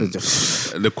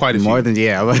 Quite a few. More than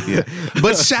yeah.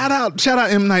 But shout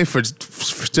out M. Night for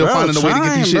still finding a way to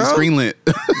get these shit greenlit.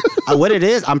 What it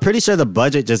is, I'm pretty sure the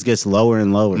budget just gets lower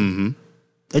and lower.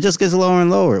 It just gets lower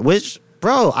and lower. Which,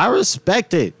 bro, I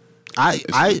respect it.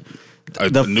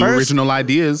 The new original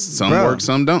ideas, some work,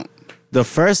 some don't. The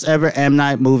first ever M.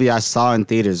 Night movie I saw in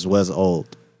theaters was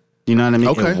Old. You know what I mean?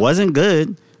 Okay. It wasn't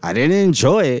good. I didn't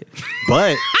enjoy it,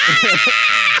 but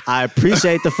I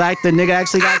appreciate the fact that nigga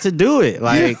actually got to do it.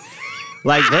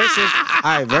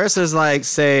 Versus like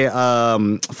say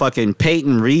fucking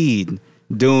Peyton Reed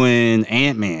doing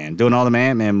Ant-Man, doing all the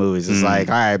Ant-Man movies. It's like,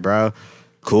 all right, bro,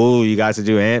 cool, you got to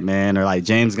do Ant-Man, or like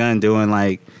James Gunn doing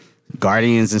like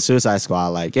Guardians and Suicide Squad.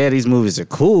 Like, yeah, these movies are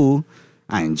cool.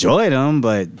 I enjoyed them,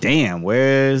 but damn,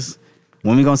 when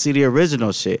we gonna see the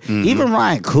original shit? Even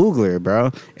Ryan Coogler,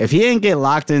 bro, if he didn't get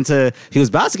locked into, he was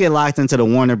about to get locked into the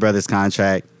Warner Brothers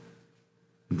contract.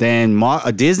 Then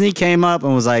Disney came up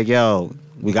and was like, yo,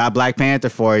 we got Black Panther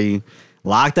for you.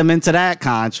 Locked him into that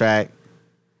contract.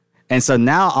 And so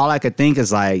now all I could think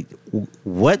is like,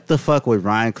 what the fuck would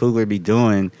Ryan Coogler be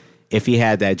doing if he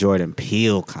had that Jordan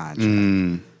Peele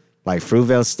contract? Like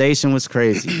Fruitvale Station was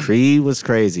crazy. Creed was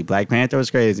crazy. Black Panther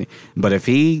was crazy. But if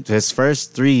his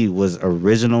first 3 was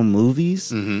original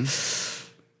movies,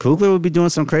 Coogler would be doing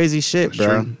some crazy shit,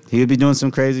 bro. True. He would be doing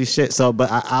some crazy shit. So,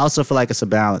 but I also feel like it's a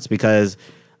balance because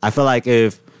I feel like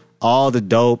if all the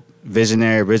dope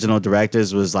visionary original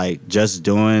directors was like just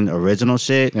doing original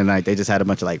shit and like they just had a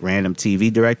bunch of like random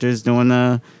TV directors doing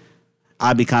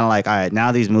I'd be kind of like, all right,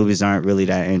 now these movies aren't really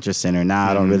that interesting, or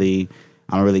now I don't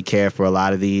really care for a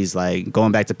lot of these. Like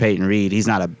going back to Peyton Reed, he's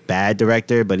not a bad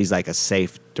director, but he's like a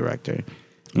safe director.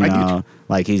 You know,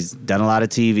 like he's done a lot of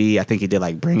TV. I think he did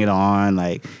like Bring It On.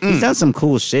 Like he's done some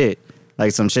cool shit.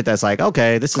 Like some shit that's like,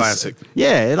 okay, this classic. Is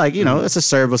yeah, like you know, it's a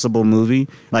serviceable movie.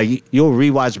 Like you'll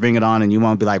rewatch Bring It On and you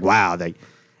won't be like, wow, like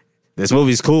this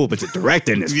movie's cool, but the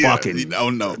directing is fucking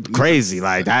crazy.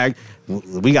 Like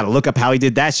we got to look up how he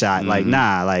did that shot. Like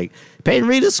nah, like Peyton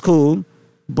Reed is cool.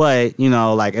 But, you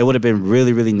know, like, it would have been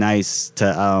really, really nice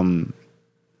to,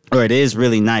 or it is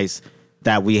really nice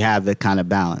that we have the kind of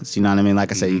balance. You know what I mean?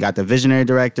 Like I said, you got the visionary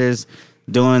directors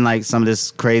doing like some of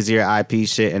this crazier IP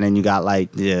shit, and then you got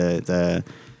like the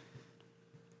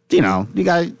you know, you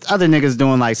got other niggas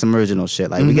doing like some original shit.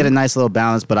 Like we get a nice little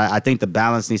balance, but I think the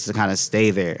balance needs to kind of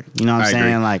stay there. You know what I'm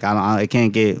saying? Agree. Like I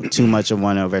can't get too much of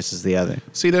one versus the other.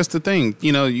 See, that's the thing.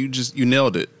 You know, you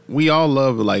nailed it. We all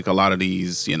love like a lot of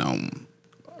these, you know,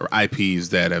 IPs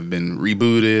that have been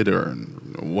rebooted or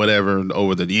whatever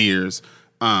over the years.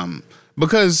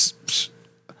 Because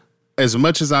as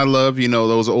much as I love, you know,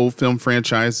 those old film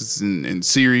franchises and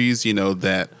series, you know,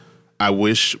 that I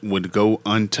wish would go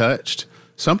untouched,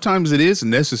 sometimes it is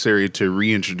necessary to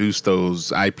reintroduce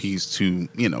those IPs to,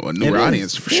 you know, a newer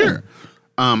audience, for sure.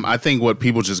 I think what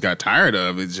people just got tired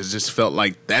of, it just felt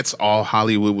like that's all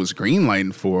Hollywood was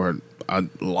greenlighting for a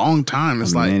long time.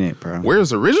 It's like, minute, bro.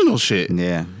 Where's original shit?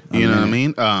 Yeah. You know what I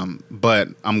mean? But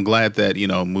I'm glad that, you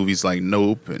know, movies like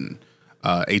Nope and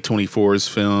A24's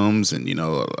films and, you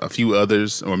know, a few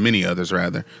others, or many others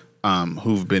rather,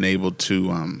 who've been able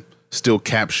to still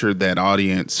capture that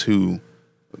audience who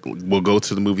will go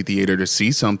to the movie theater to see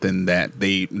something that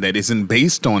isn't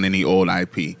based on any old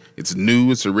IP. It's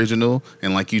new, it's original,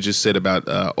 and like you just said about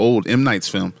old M. Night's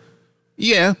film,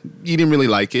 yeah, you didn't really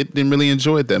like it, didn't really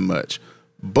enjoy it that much,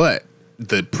 but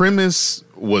the premise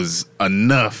was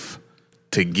enough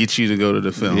to get you to go to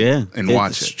the film and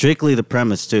watch it. Strictly the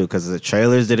premise too, because the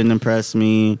trailers didn't impress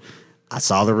me. I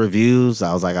saw the reviews.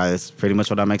 I was like, it's pretty much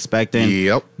what I'm expecting.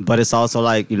 Yep. But it's also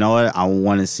like, you know what? I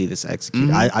want to see this execute.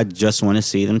 I just want to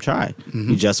see them try.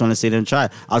 You just want to see them try.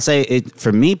 I'll say it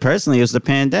for me personally, it was the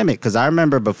pandemic, because I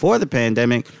remember before the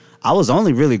pandemic, I was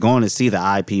only really going to see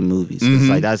the IP movies.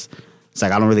 It's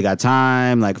like I don't really got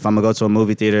time. Like if I'm gonna go to a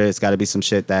movie theater, it's got to be some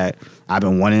shit that I've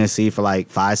been wanting to see for like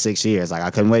 5-6 years. Like I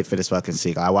couldn't wait for this fucking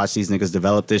sequel. I watched these niggas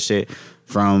develop this shit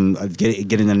from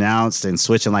getting announced and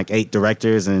switching like 8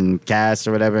 directors and cast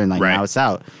or whatever, and like now it's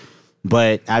out.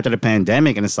 But after the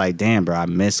pandemic, and it's like, damn, bro, I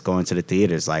miss going to the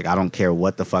theaters. Like I don't care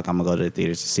what the fuck I'm gonna go to the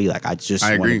theaters to see. Like I just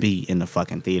want to be in the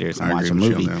fucking theaters and watch a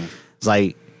movie. It's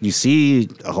like you see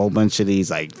a whole bunch of these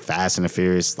like Fast and the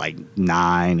Furious, like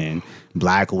 9 and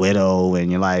Black Widow,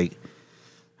 and you're like,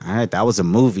 all right, that was a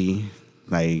movie.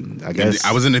 Like, I guess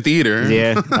I was in the theater.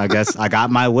 Yeah, I guess I got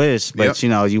my wish. But you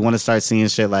know, you want to start seeing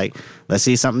shit like, let's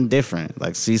see something different.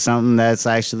 Like, see something that's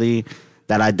actually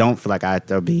that I don't feel like I have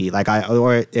to be like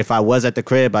or if I was at the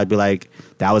crib, I'd be like,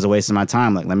 that was a waste of my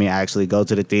time. Like, let me actually go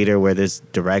to the theater where this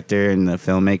director and the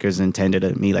filmmakers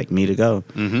intended me to go.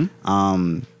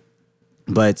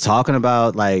 But talking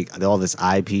about like all this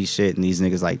IP shit and these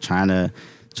niggas like trying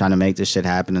to make this shit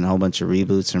happen and a whole bunch of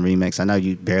reboots and remakes. I know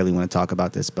you barely want to talk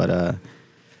about this, but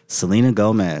Selena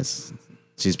Gomez,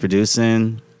 she's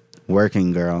producing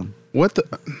Working Girl. What the?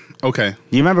 Okay.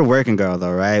 You remember Working Girl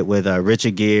though, right? With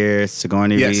Richard Gere,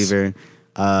 Sigourney Weaver.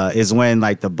 Is when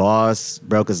like the boss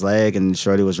broke his leg and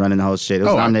Shorty was running the whole shit. It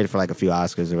was nominated for like a few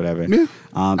Oscars or whatever. Yeah.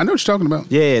 I know what you're talking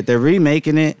about. Yeah, they're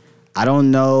remaking it. I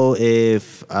don't know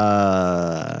if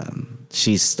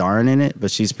she's starring in it,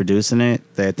 but she's producing it.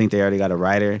 I think they already got a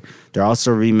writer. They're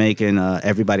also remaking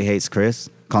Everybody Hates Chris,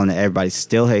 calling it Everybody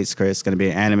Still Hates Chris. It's going to be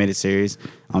an animated series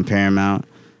on Paramount.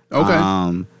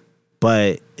 Okay.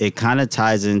 But it kind of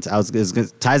ties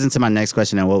into my next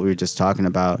question and what we were just talking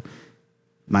about.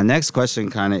 My next question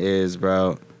kind of is,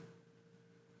 bro,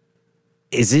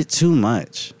 is it too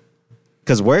much?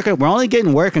 Because we're only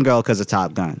getting Working Girl because of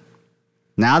Top Gun.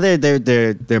 Now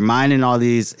they're mining all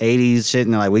these 80s shit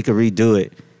and they're like, we could redo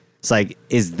it. It's like,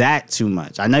 is that too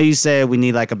much? I know you said we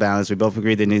need like a balance. We both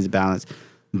agree there needs a balance.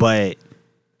 But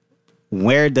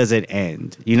where does it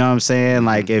end? You know what I'm saying?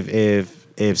 Like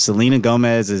if Selena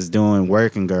Gomez is doing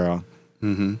Working Girl,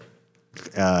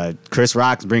 Chris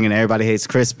Rock's bringing Everybody Hates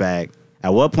Chris back,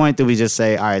 at what point do we just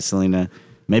say, all right, Selena,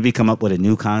 maybe come up with a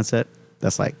new concept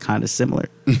that's like kind of similar?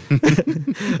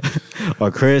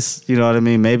 Or Chris, you know what I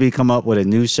mean? Maybe come up with a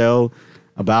new show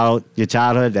about your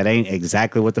childhood that ain't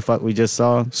exactly what the fuck we just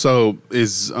saw. So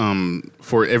is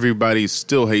for Everybody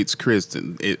Still Hates Chris,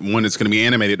 one it's going to be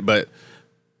animated, but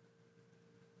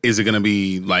is it going to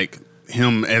be like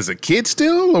him as a kid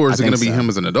still, or is it going to be him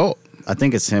as an adult? I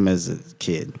think it's him as a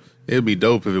kid. It'd be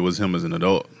dope if it was him as an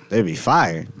adult. They'd be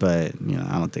fired, but you know,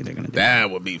 I don't think they're gonna do that.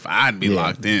 That would be fine. I'd be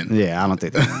locked in. Yeah, I don't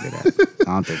think they're gonna do that.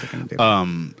 I don't think they're gonna do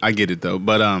that. I get it though,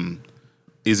 but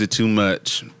is it too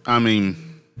much? I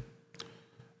mean,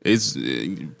 it's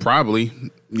probably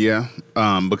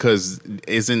because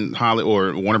isn't Holly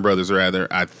or Warner Brothers rather?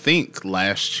 I think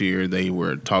last year they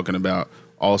were talking about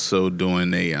also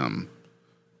doing a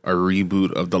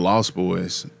reboot of The Lost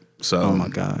Boys. So oh my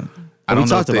god. I don't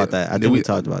know talked about that. I think we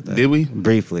talked about that. Did we?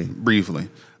 Briefly.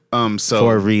 So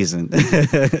for a reason.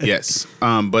 yes.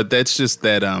 But that's just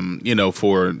that,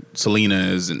 for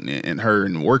Selena's and her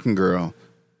and Working Girl.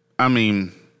 I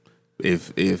mean,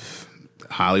 if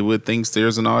Hollywood thinks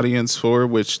there's an audience for it,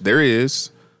 which there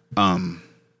is, all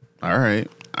right.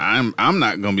 I'm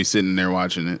not gonna be sitting there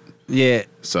watching it. Yeah.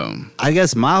 So I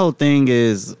guess my whole thing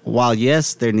is, while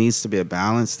yes, there needs to be a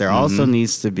balance, there also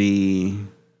needs to be,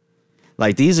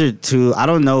 like, these are two. I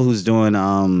don't know who's doing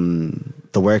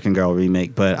the Working Girl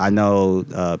remake, but I know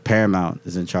Paramount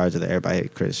is in charge of the Everybody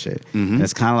Hate Chris shit. And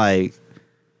it's kind of like,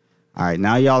 all right,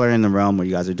 now y'all are in the realm where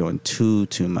you guys are doing too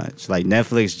much. Like,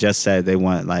 Netflix just said they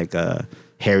want like a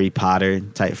Harry Potter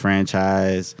type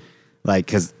franchise, like,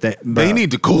 because they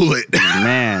need to cool it,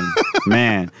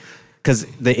 man. Because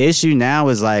the issue now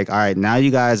is like, all right, now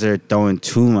you guys are throwing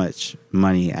too much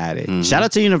money at it. Shout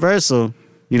out to Universal,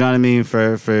 you know what I mean,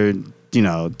 for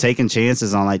taking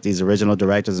chances on like these original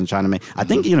directors and trying to make. I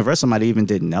think Universal might have even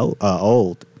did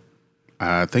Old.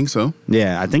 I think so.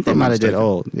 Yeah, I think they might have did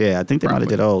Old. Yeah, I think they might have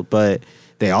did Old. But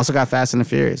they also got Fast and the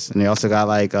Furious, and they also got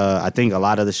like I think a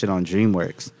lot of the shit on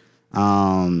DreamWorks.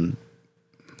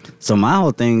 So my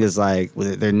whole thing is like,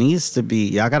 there needs to be,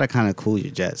 y'all got to kind of cool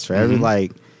your jets for every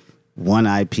like one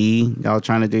IP y'all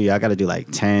trying to do. Y'all got to do like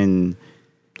 10.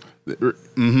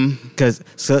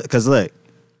 Because look,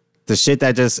 the shit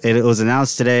that it was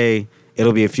announced today,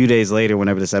 it'll be a few days later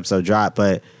whenever this episode dropped,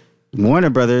 but Warner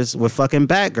Brothers with fucking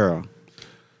Batgirl.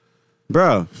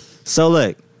 Bro, so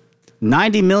look,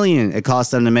 $90 million it cost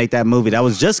them to make that movie. That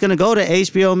was just going to go to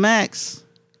HBO Max.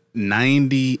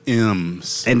 90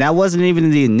 M's. And that wasn't even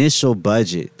the initial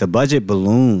budget. The budget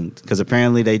ballooned because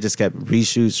apparently they just kept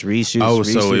reshoots. Oh,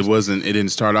 so it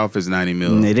didn't start off as 90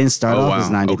 mil. It didn't start off as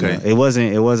 90 mil. It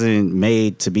wasn't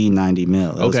made to be 90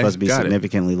 mil. It was supposed to be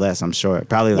significantly less, I'm sure.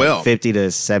 Probably like 50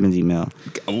 to 70 mil.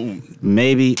 Oh.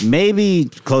 Maybe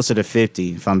closer to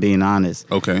 50, if I'm being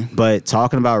honest. Okay. But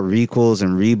talking about requels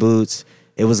and reboots,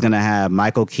 it was going to have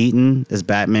Michael Keaton as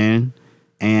Batman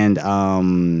and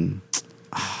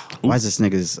why is this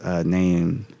nigga's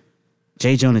name?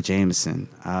 J. Jonah Jameson.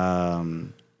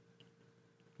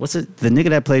 What's it? The nigga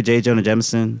that played J. Jonah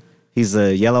Jameson? He's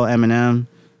the yellow Eminem.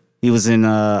 He was in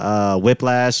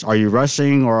Whiplash. Are you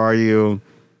rushing or are you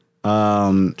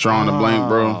drawing a blank,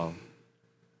 bro?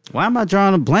 Why am I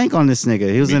drawing a blank on this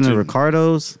nigga? He was in the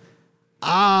Ricardos.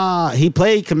 He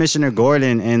played Commissioner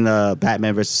Gordon in the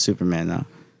Batman vs. Superman though.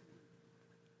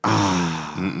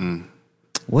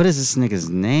 What is this nigga's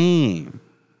name?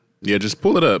 Yeah, just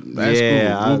pull it up. Ask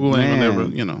Google. Google ain't gonna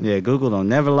never, Yeah, Google don't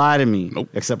never lie to me. Nope.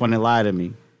 Except when they lie to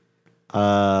me.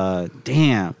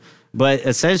 Damn. But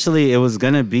essentially, it was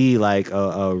gonna be like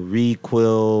a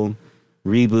requel,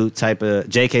 reboot type of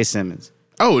J.K. Simmons.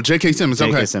 Oh, J.K. Simmons.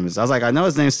 Okay. J.K. Simmons. I was like, I know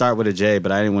his name started with a J,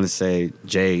 but I didn't want to say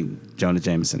J. Jonah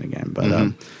Jameson again.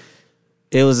 But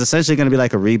it was essentially gonna be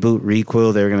like a reboot,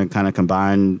 requel. They were gonna kind of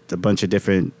combine a bunch of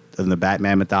different of the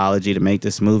Batman mythology to make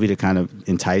this movie to kind of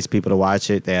entice people to watch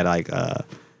it. They had like a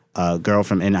girl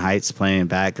from In the Heights playing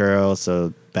Batgirl,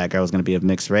 so Batgirl was going to be of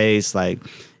mixed race. Like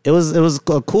it was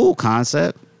a cool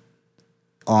concept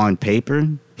on paper,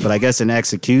 but I guess in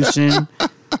execution,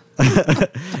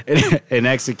 it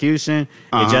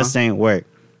just ain't work.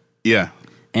 Yeah.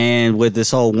 And with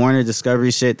this whole Warner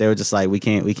Discovery shit, they were just like, we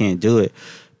can't do it.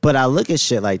 But I look at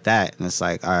shit like that, and it's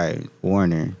like, all right,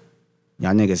 Warner.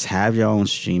 Y'all niggas have your own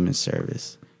streaming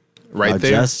service. Right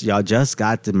there. Y'all just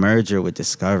got the merger with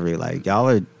Discovery. Like,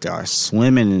 y'all are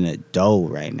swimming in a dough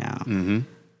right now.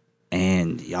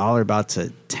 And y'all are about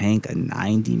to tank a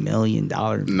 $90 million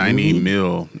movie. 90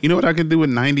 mil. You know what I can do with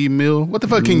 90 mil? What the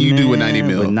fuck can you do with 90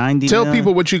 mil? Tell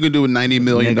people what you can do with $90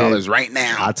 million right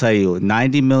now. I'll tell you,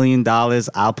 $90 million,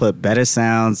 I'll put better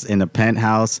sounds in the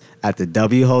penthouse at the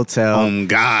W Hotel. Oh,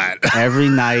 God. Every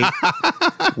night.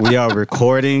 We are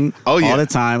recording all the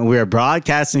time. We are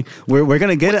broadcasting. We're going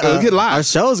to get live. Our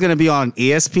show is going to be on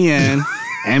ESPN.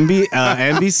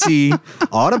 NBC,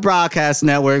 all the broadcast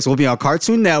networks. We'll be on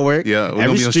Cartoon Network. Yeah,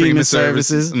 every streaming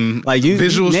services. Like you,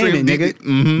 visual name it,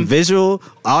 nigga. Visual,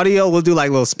 audio. We'll do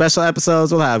like little special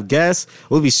episodes. We'll have guests.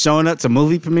 We'll be showing up to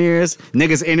movie premieres.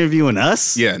 Niggas interviewing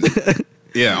us. Yeah.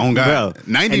 Yeah, on God. Bro,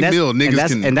 90 mil niggas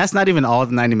can. And that's not even all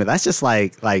the 90 mil. That's just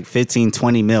like 15,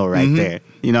 20 mil right there.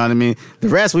 You know what I mean? The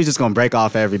rest, we just going to break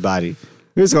off everybody.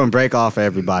 We're just going to break off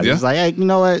everybody. Yeah. It's like, hey, you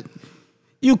know what?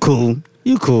 You cool.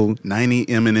 90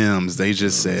 M&Ms. They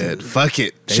just said, fuck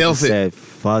it. Shelf it. Said,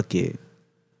 fuck it.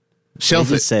 Shelf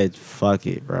they it. Just said, fuck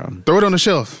it, bro. Throw it on the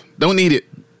shelf. Don't need it.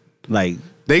 Like,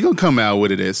 they gonna come out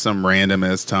with it at some random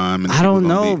ass time. And I don't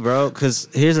know, bro. Because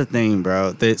here's the thing,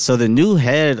 bro. So the new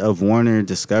head of Warner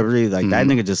Discovery, like that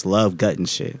nigga just loved gutting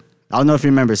shit. I don't know if you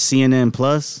remember CNN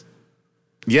Plus.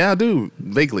 Yeah, I do.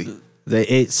 Vaguely.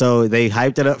 So they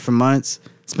hyped it up for months,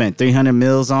 spent 300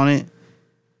 mils on it,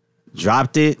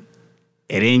 dropped it.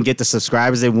 It didn't get the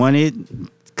subscribers they wanted.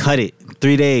 Cut it.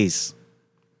 3 days.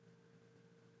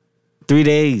 3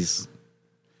 days.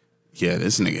 Yeah,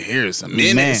 this nigga here is a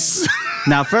menace.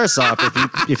 Now, first off,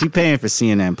 if you paying for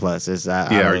CNN Plus,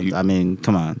 I mean,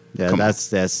 come on,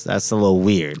 that's a little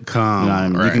weird. You know what I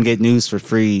mean? Right. You can get news for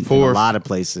free in a lot of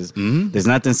places. Mm-hmm. There's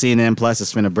nothing CNN Plus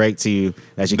is finna break to you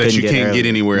that you can't get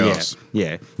anywhere else.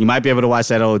 Yeah, you might be able to watch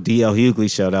that old D.L.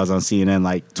 Hughley show that was on CNN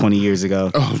like 20 years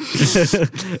ago. Oh,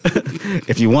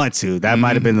 if you want to, that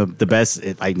might have been the best,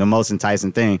 like the most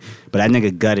enticing thing. But that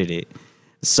nigga gutted it.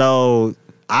 So.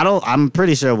 I'm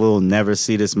pretty sure we'll never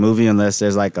see this movie unless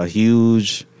there's like a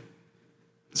huge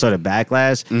sort of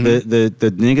backlash. Mm-hmm.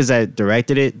 The niggas that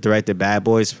directed Bad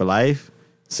Boys for Life.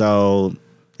 So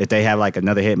if they have like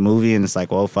another hit movie and it's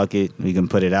like, well, fuck it, we can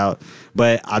put it out.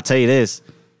 But I'll tell you this,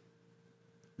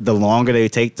 the longer they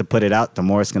take to put it out, the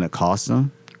more it's going to cost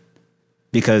them.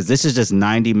 Because this is just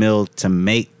 90 mil to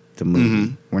make the movie.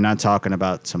 Mm-hmm. We're not talking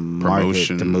about to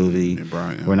market the movie.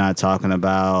 Right. We're not talking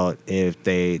about if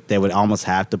they would almost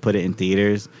have to put it in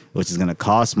theaters, which is going to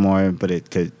cost more, but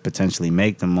it could potentially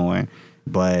make them more.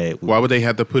 But why would they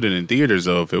have to put it in theaters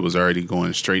though if it was already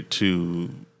going straight to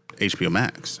HBO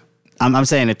Max? I'm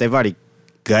saying if they've already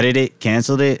gutted it,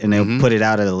 canceled it, and they'll put it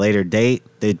out at a later date,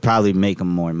 they'd probably make them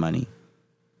more money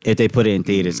if they put it in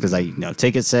theaters. Because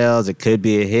ticket sales, it could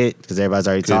be a hit because everybody's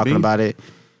already talking about it.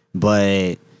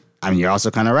 But I mean, you're also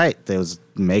kind of right. They was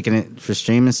making it for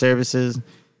streaming services.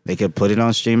 They could put it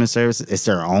on streaming services. It's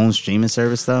their own streaming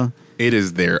service, though. It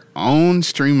is their own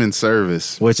streaming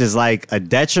service. Which is like a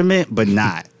detriment, but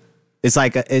not. It's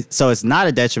like, so it's not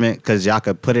a detriment because y'all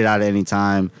could put it out at any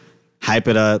time, hype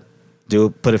it up,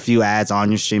 put a few ads on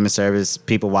your streaming service.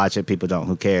 People watch it, people don't.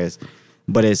 Who cares?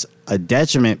 But it's a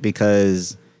detriment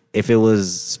because if it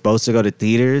was supposed to go to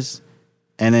theaters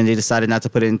and then they decided not to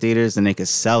put it in theaters, then they could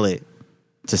sell it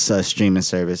to a streaming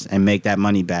service and make that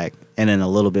money back and then a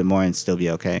little bit more and still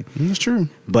be okay. That's true.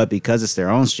 But because it's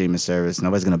their own streaming service,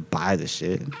 nobody's going to buy the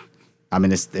shit. I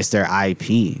mean, it's their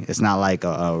IP. It's not like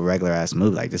a regular ass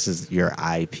movie. Like, this is your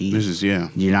IP.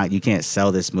 You can't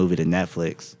sell this movie to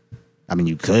Netflix. I mean,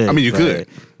 you could.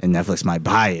 And Netflix might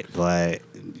buy it, but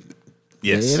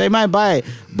yes, they might buy it.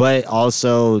 But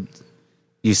also,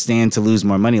 you stand to lose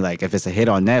more money. Like, if it's a hit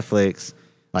on Netflix,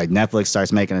 like Netflix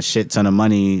starts making a shit ton of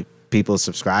money, people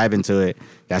subscribing to it,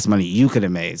 that's money you could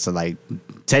have made. So like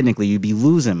technically you'd be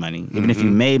losing money. Even if you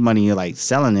made money, you're like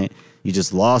selling it, you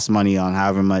just lost money on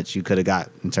however much you could have got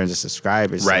in terms of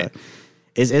subscribers. Right. So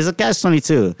it's a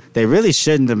catch-22. They really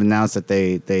shouldn't have announced that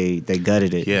they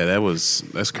gutted it. Yeah,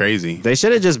 that's crazy. They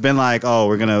should have just been like, oh,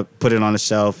 we're gonna put it on the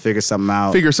shelf, figure something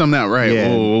out, right? Yeah,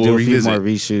 do a few more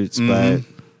reshoots. But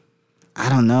I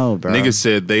don't know, bro. Niggas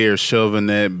said they are shoving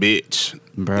that bitch.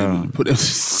 Bro,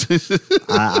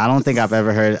 I don't think I've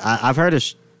ever heard. I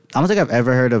don't think I've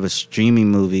ever heard of a streaming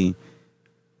movie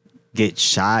get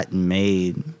shot and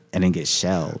made and then get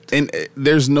shelved. And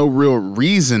there's no real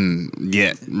reason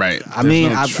yet, right? I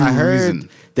mean, I heard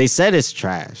they said it's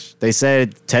trash. They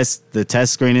said the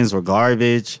test screenings were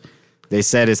garbage. They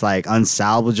said it's like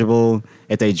unsalvageable.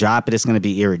 If they drop it, it's going to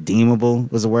be irredeemable,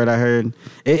 was the word I heard.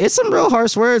 It's some real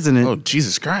harsh words in it. Oh,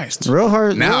 Jesus Christ. Real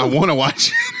hard. Now I want to watch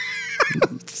it.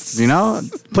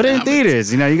 Put it in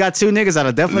theaters. You got two niggas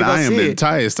that'll definitely go see it. I am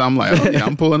enticed. I'm like, oh, yeah,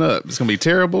 I'm pulling up. It's going to be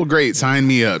terrible. Great. Sign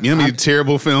me up. You know how many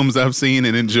terrible films I've seen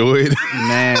and enjoyed?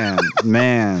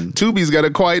 Man. Tubi's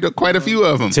got quite a few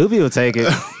of them. Tubi will take it.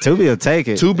 Tubi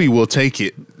will take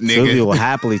it, nigga. Tubi will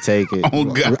happily take it. Oh,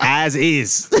 God. As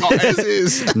is. As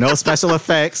is. No special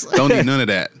effects. Don't need none of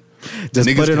that. Just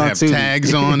niggas put it can on have Tubi.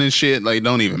 tags on and shit. Like,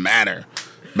 don't even matter.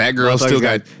 Batgirl still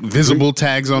got visible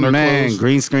tags on her clothes.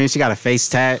 Green screen. She got a face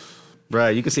tat.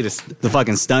 Bruh, you can see the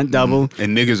fucking stunt double.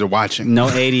 And niggas are watching. No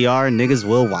ADR. Niggas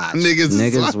will watch.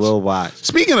 Niggas will watch.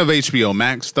 Speaking of HBO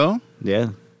Max, though. Yeah.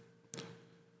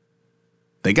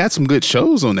 They got some good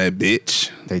shows on that bitch.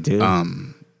 They do.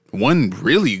 One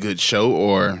really good show,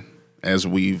 or as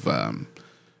we've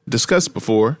discussed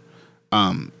before,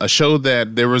 a show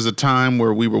that there was a time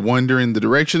where we were wondering the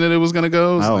direction that it was going to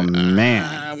go. Oh, like,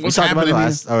 man. What's happening?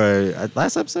 Last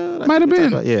episode? Might have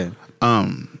been. Yeah.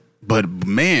 But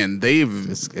man,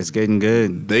 it's getting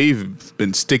good. They've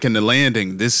been sticking the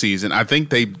landing this season. I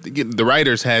think the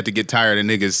writers had to get tired of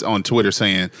niggas on Twitter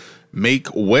saying, make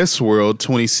Westworld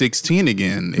 2016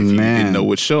 again. If you didn't know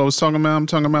what show I was talking about, I'm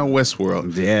talking about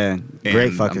Westworld. Yeah.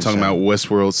 Great fucking show. I'm talking about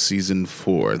Westworld season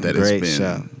 4. That has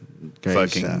been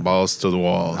fucking show. balls to the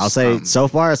walls. I'll say so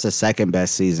far it's the second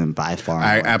best season by far.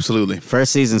 Absolutely.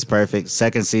 First season's perfect.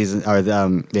 Second season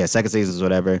second season's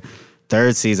whatever.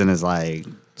 Third season is like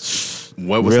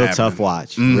what was real happening? tough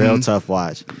watch. Real tough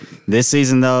watch. This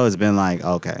season though has been like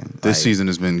okay. This season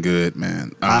has been good,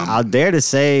 man. I'll dare to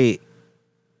say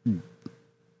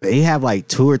they have like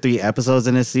 2 or 3 episodes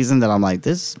in this season that I'm like,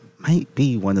 this might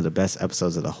be one of the best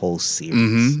episodes of the whole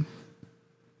series.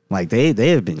 Like they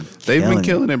have been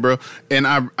killing it, bro. And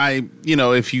I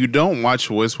if you don't watch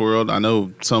Westworld, I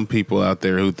know some people out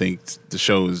there who think the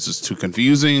show is just too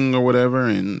confusing or whatever,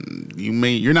 and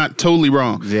you're not totally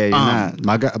wrong. Yeah, you're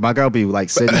not. My girl be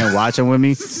like sitting there watching with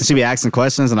me. She be asking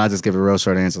questions, and I just give a real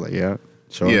short answer, like, yeah,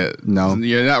 sure, yeah, no,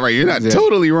 you're not right. You're not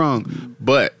totally wrong,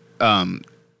 but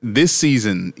this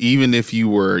season, even if you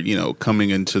were,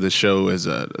 coming into the show as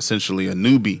essentially a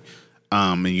newbie,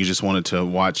 and you just wanted to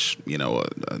watch,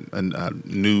 a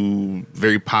new,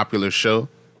 very popular show,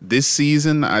 this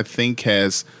season I think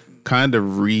has kind of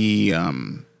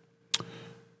in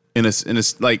a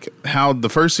like how the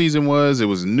first season was. It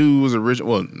was new, it was original.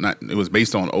 Well, it was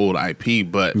based on old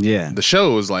IP, but the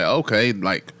show was like okay,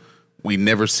 like we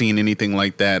never seen anything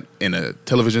like that in a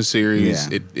television series.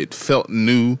 Yeah. It felt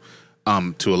new.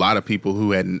 To a lot of people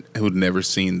who'd never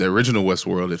seen the original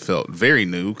Westworld, it felt very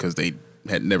new because they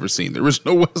had never seen the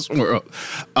original Westworld.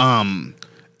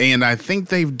 And I think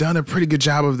they've done a pretty good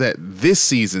job of that this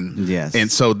season. Yes. And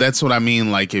so that's what I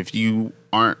mean. Like if you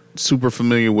aren't super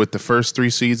familiar with the first 3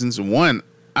 seasons, one,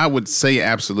 I would say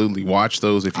absolutely watch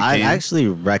those if you can. I actually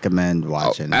recommend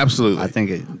watching it. Absolutely. I think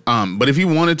it. But if you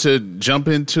wanted to jump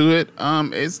into it,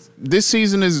 this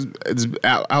season is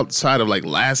outside of like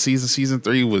last season. Season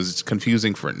 3 was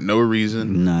confusing for no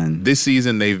reason. None. This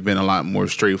season they've been a lot more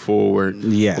straightforward.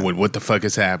 Yeah. With what the fuck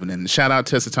is happening. Shout out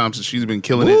Tessa Thompson. She's been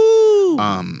killing Woo!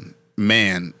 it.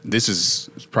 Man, this is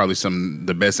probably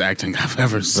the best acting I've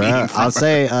ever seen. I'll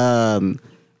say.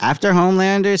 After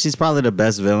Homelander, she's probably the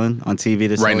best villain on TV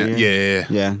this right whole now. year.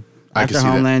 Yeah. After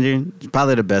Homelander, she's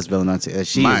probably the best villain on TV.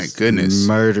 She is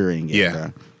murdering it,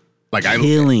 bro. Like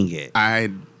killing it.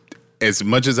 As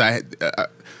much as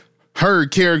her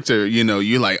character,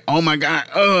 you're like, oh my God,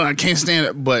 I can't stand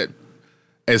it. But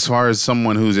as far as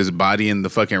someone who's just bodying the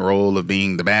fucking role of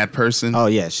being the bad person. Oh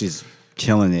yeah, she's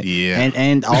killing it. Yeah.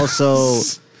 And also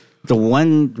the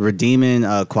one redeeming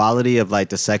quality of like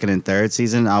the second and third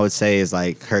season, I would say, is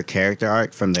like her character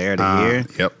arc from there to here.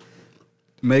 Yep.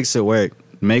 Makes it work.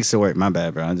 My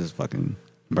bad, bro. I just fucking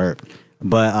burped.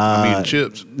 But I'm eating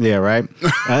chips. Yeah, right.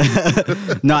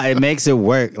 No, it makes it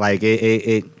work. Like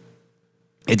it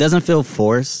doesn't feel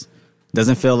forced.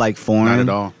 Doesn't feel like foreign. Not at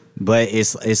all. But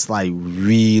it's like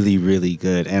really, really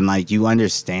good. And like you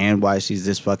understand why she's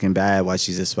this fucking bad, why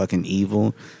she's this fucking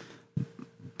evil.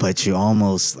 But you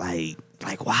almost like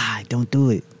why? Don't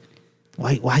do it.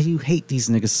 Why you hate these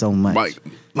niggas so much?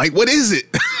 Like what is it?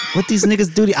 What these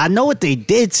niggas do to you? I know what they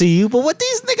did to you, but what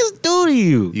these niggas do to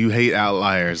you? You hate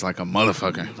outliers like a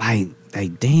motherfucker.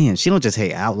 Like damn, she don't just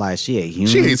hate outliers, she hate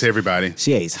humans. She hates everybody.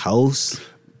 She hates hosts.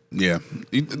 Yeah.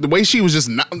 The way she was just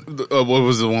not, what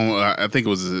was the one, I think it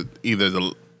was either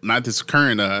not this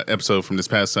current episode from this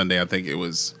past Sunday, I think it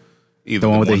was either the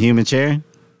one with the human chair?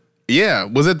 Yeah,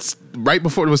 was it right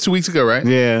before? It was 2 weeks ago, right?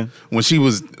 Yeah, when she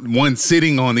was one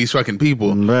sitting on these fucking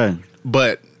people, bruh.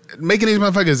 But making these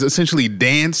motherfuckers essentially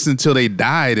dance until they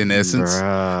died. In essence,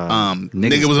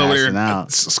 nigga was over there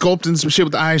sculpting some shit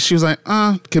with the eyes. She was like,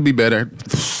 could be better.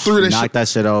 Threw that knocked that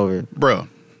shit over, bro.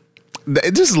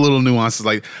 Just little nuances.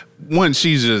 Like one,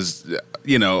 she's just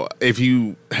if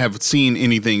you have seen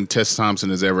anything Tessa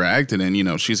Thompson has ever acted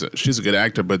in, she's a good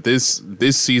actor. But this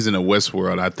season of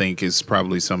Westworld, I think, is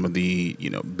probably some of the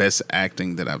best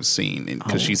acting that I've seen,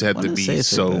 because she's had to be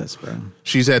so. Best,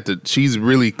 she's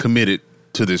really committed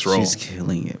to this role. She's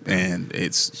killing it, bro. And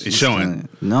it's showing.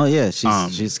 No, yeah,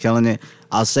 she's killing it.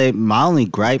 I'll say my only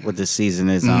gripe with this season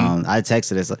is I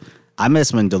texted this. I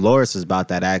miss when Dolores was about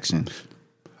that action.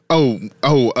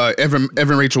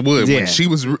 Evan Rachel Wood. Yeah. When she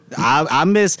was. I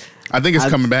miss. I think it's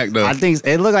coming back though. I think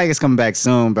it looked like it's coming back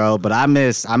soon, bro. But I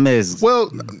miss. Well,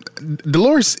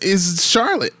 Dolores is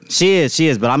Charlotte. She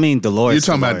is. But I mean Dolores.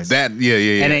 You're talking about that?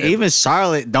 Yeah. And then even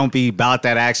Charlotte don't be about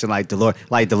that action like Dolores.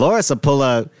 Like Dolores will pull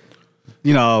up,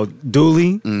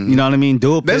 dually. You know what I mean?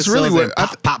 Dual. That's really what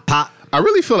pop. I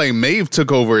really feel like Maeve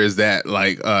took over as that.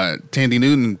 Like Tandy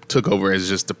Newton took over as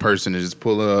just the person to just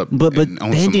pull up. But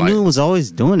Tandy Newton was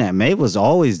always doing that. Maeve was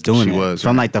always doing it. She was.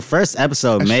 From like the first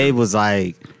episode, Maeve was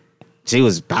like, she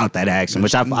was about that action,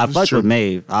 which I fucked with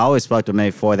Maeve. I always fucked with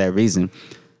Maeve for that reason.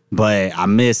 But I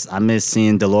miss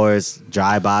seeing Dolores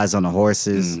drive-bys on the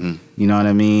horses. Mm-hmm. You know what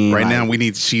I mean? Right now,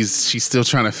 she's still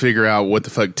trying to figure out what the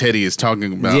fuck Teddy is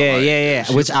talking about.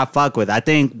 Yeah. Which I fuck with. I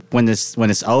think when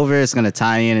it's over, it's gonna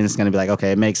tie in and it's gonna be like,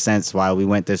 okay, it makes sense why we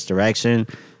went this direction.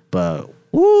 But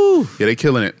woo, yeah, they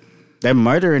killing it. They're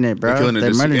murdering it, bro.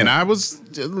 They're murdering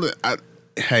it.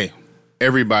 Hey,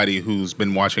 everybody who's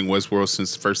been watching Westworld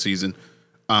since the first season,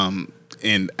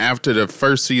 and after the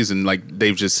first season, like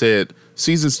Dave just said,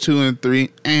 seasons 2 and 3,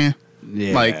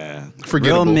 like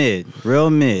forgettable, real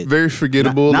mid, very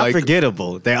forgettable. Not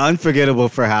forgettable. They're unforgettable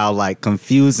for how like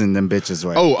confusing them bitches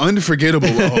were. Oh, unforgettable.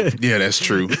 Oh, yeah, that's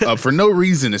true. For no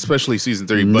reason, especially season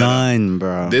 3. But none,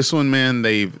 bro. This one, man,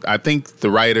 I think the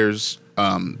writers,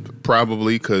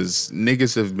 probably because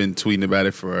niggas have been tweeting about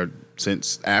it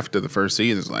since after the first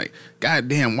season. It's like, God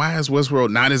damn, why is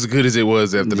Westworld not as good as it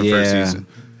was after the first season?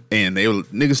 And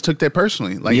niggas took that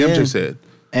personally, like MJ said.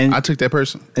 And I took that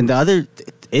personally. And the other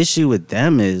issue with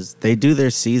them is they do their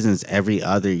seasons every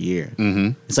other year.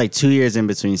 Mm-hmm. It's like 2 years in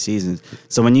between seasons.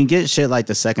 So when you get shit like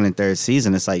the second and third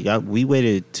season, it's like, we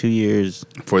waited 2 years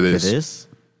for this.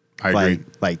 I agree.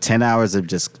 Like 10 hours of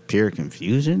just pure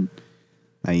confusion.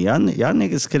 Like y'all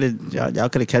niggas could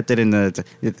have kept it in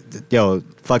the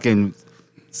fucking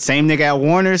same nigga at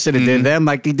Warner should have did them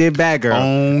like he did Batgirl.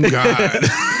 Oh God.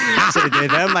 Should have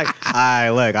did them like, all right,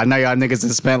 look, I know y'all niggas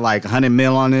have spent like $100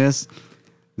 million on this.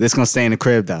 This gonna stay in the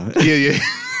crib though. Yeah.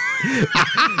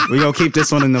 We gonna keep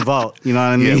this one in the vault. You know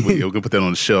what I mean? Yeah, we're gonna put that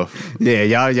on the shelf. Yeah,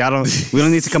 y'all don't. We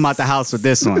don't need to come out the house with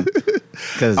this one.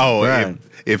 Cause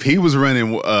if he was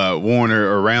running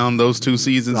Warner around those 2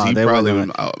 seasons, he probably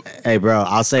would. Hey, bro,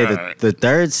 I'll say the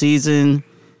third season.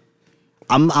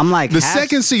 I'm like the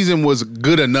second season was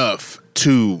good enough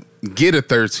to get a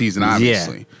third season.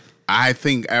 Obviously. Yeah. I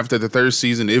think after the third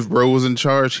season, if bro was in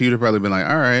charge, he'd have probably been like,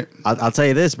 all right. I'll tell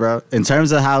you this, bro. In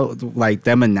terms of how, like,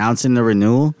 them announcing the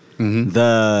renewal,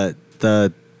 the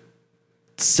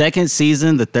second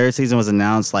season, the third season was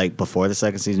announced, like, before the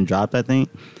second season dropped, I think.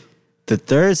 The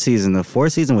third season, the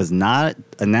fourth season was not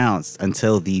announced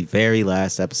until the very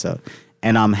last episode.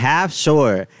 And I'm half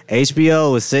sure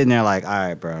HBO was sitting there like, all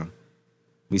right, bro.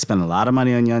 We spent a lot of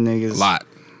money on young niggas. A lot.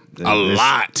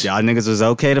 Y'all niggas was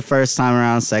okay the first time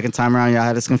around. Second time around, y'all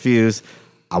had us confused.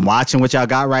 I'm watching what y'all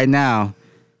got right now.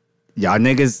 Y'all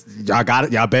niggas, y'all got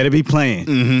it. Y'all better be playing.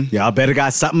 Mm-hmm. Y'all better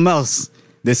got something else.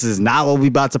 This is not what we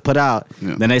about to put out.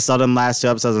 Yeah. Then they saw them last 2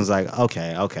 episodes and was like,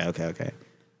 okay.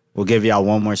 We'll give y'all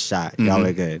one more shot. Mm-hmm. Y'all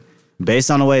are good.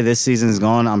 Based on the way this season is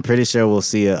going, I'm pretty sure we'll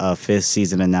see a fifth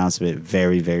season announcement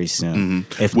very, very soon.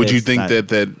 Mm-hmm. Would you think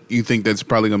that you think that's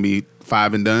probably going to be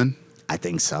 5 and done? I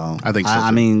think so.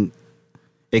 I mean,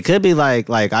 it could be like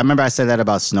I remember I said that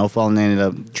about Snowfall and they ended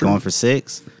up going for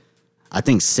 6. I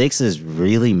think 6 is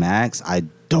really max. I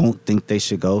don't think they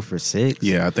should go for 6.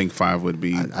 Yeah, I think 5 would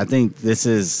be. I think this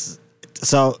is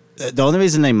so. The only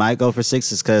reason they might go for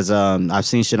 6 is because I've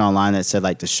seen shit online that said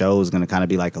like the show is going to kind of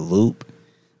be like a loop.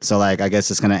 So like I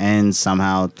guess it's going to end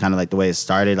somehow, kind of like the way it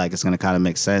started. Like it's going to kind of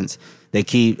make sense. They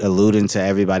keep alluding to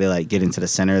everybody like getting to the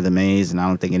center of the maze, and I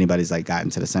don't think anybody's like gotten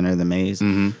to the center of the maze.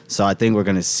 Mm-hmm. So I think we're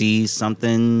gonna see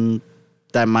something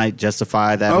that might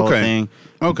justify that whole thing.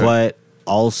 Okay, but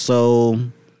also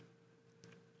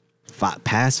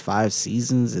past 5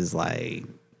 seasons is like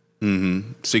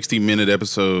 60-minute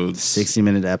episodes.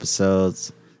 60-minute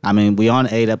episodes. I mean, we on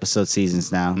 8-episode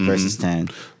seasons now versus 10.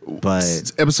 But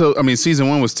season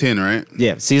 1 was 10, right?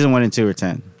 Yeah, season 1 and 2 are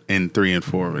 10. And 3 and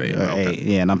 4 were 8. Okay. 8.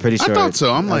 Yeah, and I'm pretty sure. I thought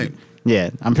so. I'm like,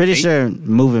 I'm pretty 8? Sure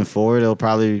moving forward it'll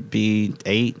probably be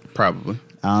 8. Probably.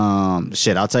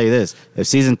 Shit, I'll tell you this: if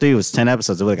season 3 was 10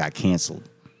 episodes, it would have got canceled.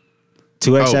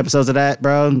 2 extra episodes of that,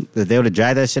 bro. If they would have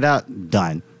dragged that shit out,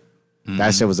 done.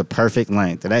 That shit was a perfect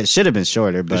length. That should have been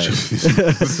shorter, but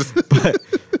but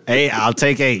 8, I'll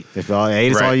take 8. If 8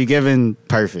 is all you giving,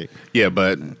 perfect. Yeah,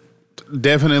 but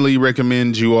definitely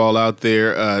recommend you all out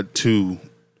there to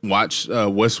watch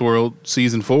Westworld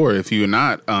season 4 if you're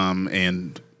not,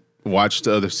 and watch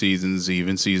the other seasons,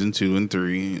 even season 2 and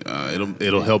 3.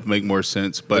 It'll help make more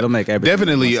sense. But it'll make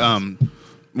definitely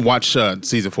watch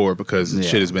season 4 because the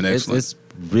shit has been excellent. It's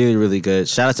really, really good.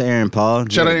 Shout out to Aaron Paul.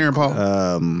 Shout out to Aaron Paul.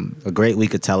 A great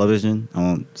week of television. I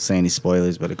won't say any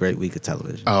spoilers, but a great week of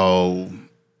television. Oh,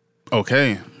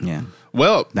 okay. Yeah.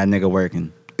 Well, that nigga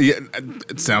working. Yeah,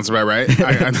 it sounds about right.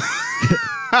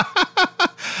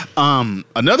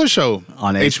 Another show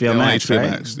on HBO Max. On HBO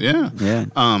right? Max. Yeah.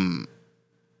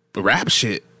 Rap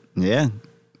shit. Yeah.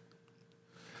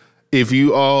 If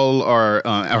you all are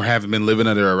or haven't been living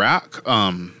under a rock,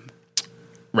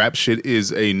 Rap Shit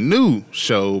is a new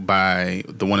show by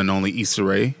the one and only Issa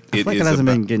Rae. I feel like it hasn't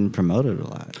been getting promoted a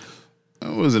lot.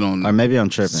 what was it on? Or maybe I'm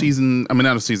tripping.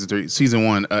 Not of season 3, season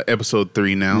 1, episode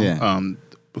 3 now. Yeah.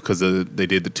 Because they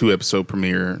did the 2-episode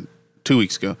premiere 2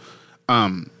 weeks ago.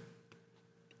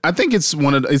 I think it's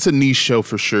a niche show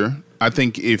for sure. I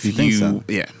think if you think so?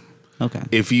 Yeah. Okay.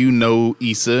 If you know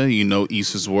Issa, you know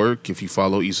Issa's work. If you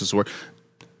follow Issa's work,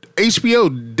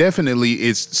 HBO definitely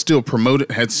is still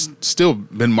has still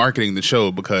been marketing the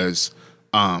show because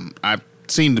I've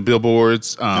seen the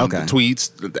billboards, the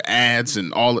tweets, the ads,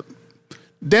 and all.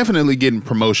 Definitely getting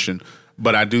promotion,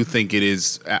 but I do think it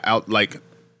is out like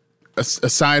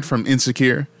aside from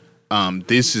Insecure.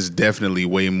 This is definitely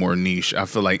way more niche. I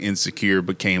feel like Insecure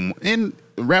became, and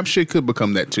Rap Shit could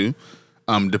become that too.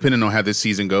 Depending on how this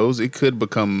season goes, it could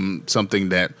become something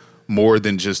that more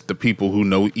than just the people who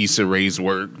know Issa Rae's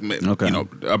work,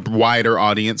 a wider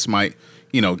audience might,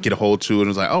 get a hold to it and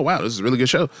was like, oh, wow, this is a really good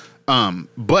show.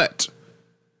 But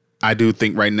I do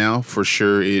think right now, for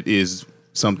sure, it is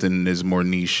something that is more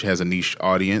niche, has a niche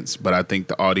audience. But I think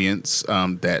the audience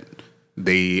that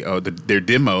their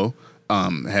demo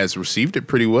has received it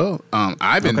pretty well.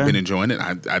 I've been enjoying it.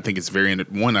 I think it's very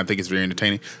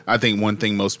entertaining. I think one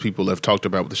thing most people have talked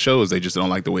about with the show is they just don't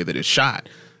like the way that it's shot.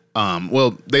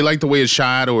 They like the way it's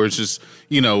shot, or it's just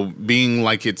being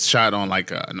like it's shot on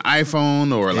like an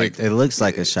iPhone, or like it looks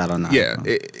like it's shot on.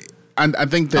 I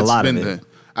think that's been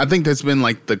I think that's been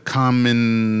like the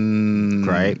common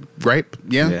gripe.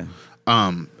 Yeah.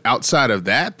 Outside of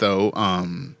that, though,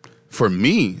 for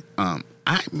me,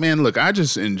 I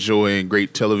just enjoy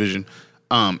great television.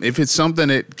 If it's something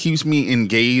that keeps me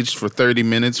engaged for 30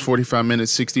 minutes, 45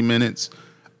 minutes, 60 minutes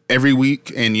every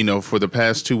week, and, for the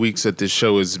past 2 weeks that this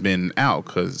show has been out,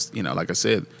 because, like I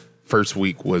said, first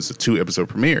week was a 2-episode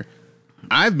premiere,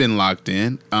 I've been locked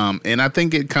in. And I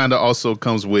think it kind of also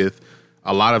comes with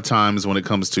a lot of times when it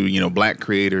comes to, black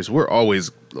creators, how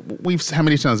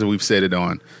many times have we said it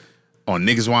on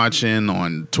Niggas Watching,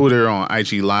 on Twitter, on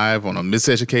IG Live, on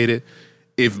Miseducated?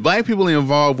 If black people are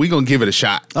involved, we're going to give it a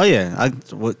shot. Oh, yeah.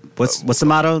 What's the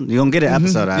motto? You're going to get an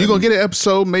episode out of it. You're going to get an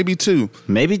episode, maybe 2.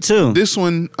 Maybe 2. This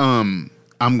one, I'm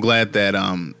glad that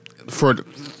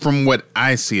from what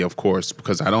I see, of course,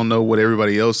 because I don't know what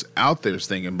everybody else out there is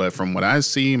thinking, but from what I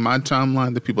see, my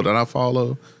timeline, the people that I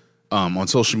follow on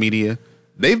social media,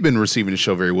 they've been receiving the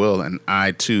show very well, and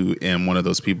I, too, am one of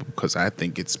those people because I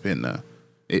think it's been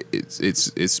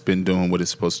it's been doing what it's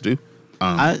supposed to do.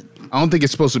 I don't think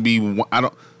it's supposed to be.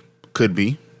 Could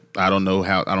be. I don't know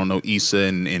how. I don't know Issa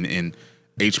and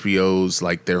HBO's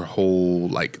like their whole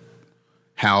like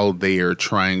how they are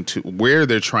trying to where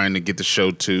they're trying to get the show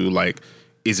to. Like,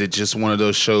 is it just one of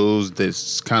those shows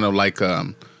that's kind of like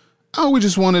we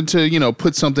just wanted to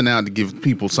put something out to give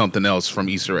people something else from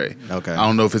Issa Rae. Okay. I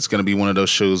don't know if it's going to be one of those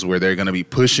shows where they're going to be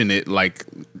pushing it like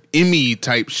Emmy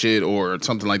type shit or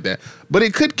something like that. But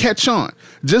it could catch on.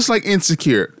 Just like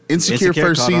Insecure. Insecure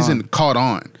first season caught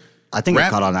on. I think it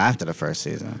caught on after the first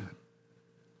season.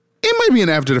 It might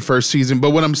be after the first season,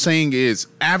 but what I'm saying is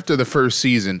after the first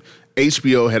season,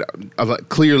 HBO had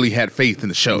clearly had faith in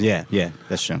the show. Yeah,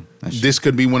 that's true. This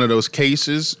could be one of those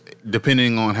cases,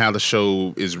 depending on how the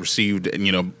show is received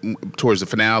and, towards the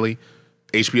finale.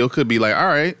 HBO could be like, all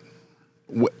right,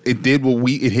 it did what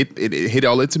it hit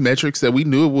all its metrics that we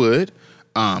knew it would.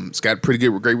 It's got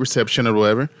great reception or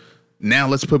whatever. Now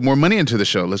let's put more money into the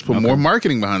show. Let's put more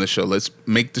marketing behind the show. Let's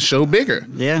make the show bigger.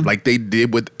 Yeah. Like they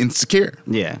did with Insecure.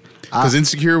 Yeah. Because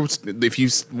Insecure, if you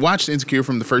watched Insecure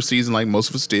from the first season, like most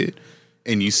of us did,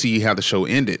 and you see how the show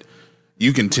ended,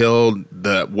 you can tell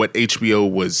what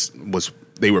HBO was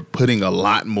they were putting a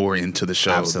lot more into the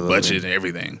show, the budget and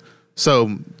everything.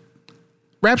 So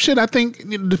Rap Shit, I think,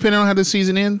 depending on how the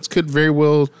season ends, could very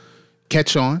well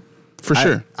catch on for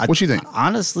sure. What you think? I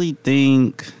honestly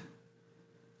think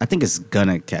it's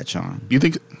gonna catch on. You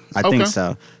think? I think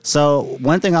so. So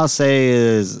one thing I'll say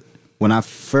is when I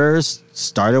first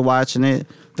started watching it,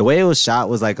 the way it was shot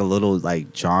was like a little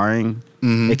like jarring.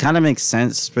 Mm-hmm. It kind of makes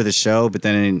sense for the show, but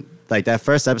then like that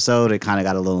first episode, it kind of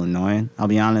got a little annoying. I'll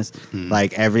be honest. Mm-hmm.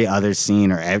 Like every other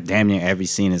scene or damn near every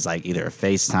scene is like either a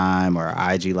FaceTime or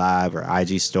IG Live or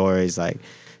IG Stories. Like it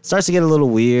starts to get a little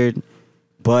weird,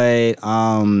 but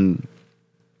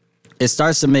it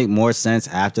starts to make more sense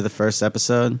after the first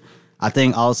episode. I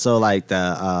think also like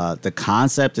the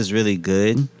concept is really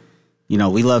good.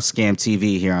 We love scam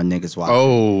TV here on Niggas Watching.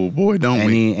 Oh boy, don't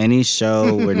we? Any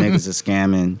show where niggas are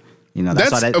scamming,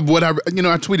 that's what I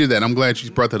tweeted that. I'm glad you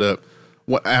brought that up.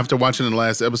 After watching the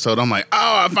last episode, I'm like,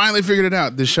 I finally figured it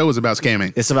out. This show is about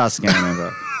scamming. It's about scamming,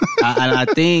 bro. And I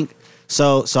think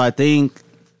so. I think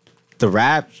the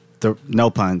rap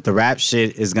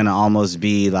shit is gonna almost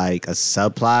be like a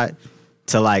subplot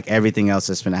to like everything else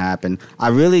that's been happen. I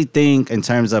really think in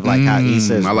terms of like how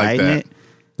Issa's writing it.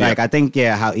 Like I think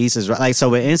how Issa's like so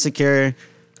with Insecure,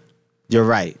 you're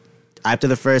right. After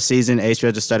the first season,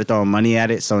 HBO just started throwing money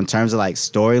at it. So in terms of like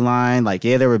storyline, like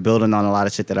they were building on a lot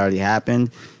of shit that already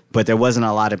happened, but there wasn't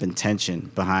a lot of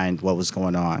intention behind what was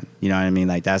going on. You know what I mean?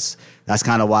 Like that's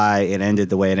kind of why it ended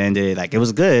the way it ended. Like it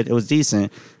was good, it was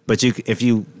decent, but if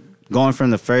you going from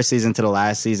the first season to the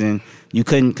last season, you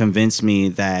couldn't convince me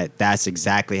that that's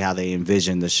exactly how they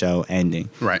envisioned the show ending.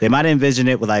 Right. They might have envisioned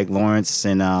it with like Lawrence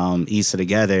and Issa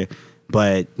together,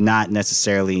 but not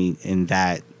necessarily in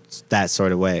that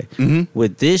sort of way. Mm-hmm.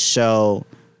 With this show,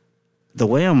 the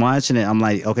way I'm watching it, I'm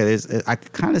like, okay, I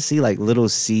kind of see like little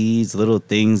seeds, little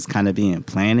things kind of being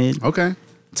planted. Okay.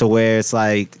 To where it's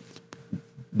like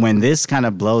when this kind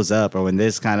of blows up or when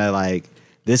this kind of like,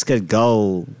 this could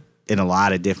go in a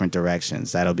lot of different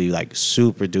directions. That'll be like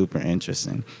super duper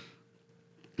interesting.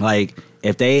 Like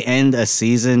if they end a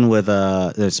season with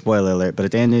spoiler alert, but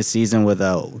if they end this season with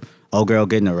a old girl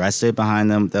getting arrested behind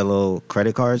them, that little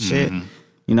credit card shit,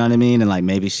 you know what I mean? And like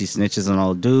maybe she snitches on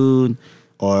old dude,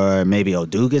 or maybe old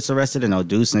dude gets arrested and old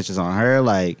dude snitches on her.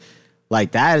 Like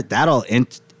that'll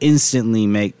instantly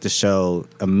make the show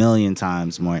a million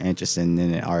times more interesting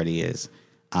than it already is.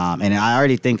 And I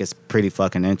already think it's pretty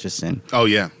fucking interesting. Oh,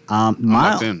 yeah.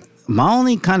 My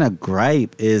only kind of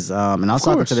gripe is, and I was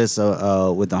talking to this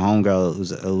with the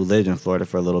homegirl who lived in Florida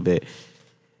for a little bit.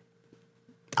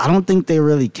 I don't think they're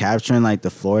really capturing like the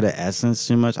Florida essence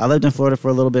too much. I lived in Florida for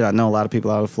a little bit. I know a lot of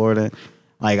people out of Florida.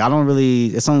 Like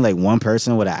it's only like one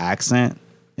person with an accent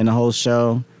in the whole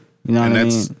show. You know what I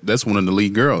mean? That's one of the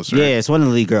lead girls, right? Yeah, it's one of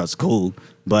the lead girls. Cool.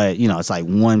 But, you know, it's like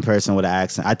one person with an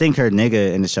accent. I think her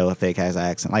nigga in the show fake has an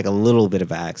accent, like a little bit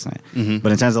of an accent. Mm-hmm.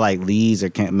 But in terms of like leads or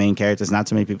main characters, not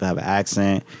too many people have an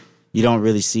accent. You don't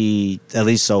really see, at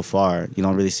least so far, you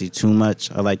don't really see too much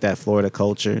of like that Florida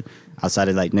culture outside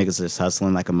of like niggas that's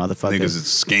hustling like a motherfucker. Niggas is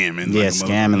scamming. Yeah,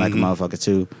 scamming like a motherfucker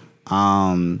too.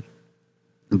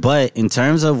 But in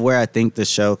terms of where I think the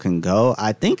show can go,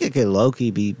 I think it could low-key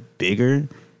be bigger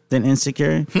than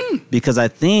Insecure. Because I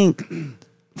think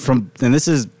and this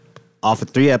is off of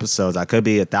 3 episodes, I could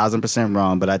be 1,000%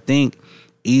 wrong, but I think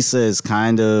Issa is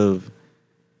kind of,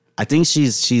 I think she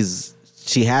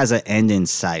has an end in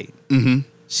sight. Mm-hmm.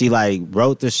 She like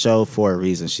wrote the show for a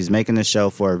reason. She's making the show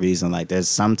for a reason. Like there's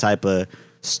some type of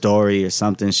story or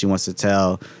something she wants to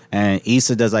tell, and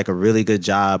Issa does like a really good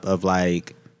job of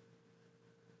like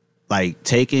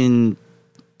taking,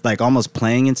 like almost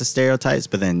playing into stereotypes,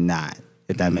 but then not.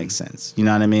 If that makes sense, you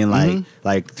know what I mean?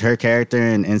 Like her character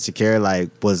in Insecure, like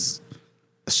was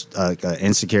like an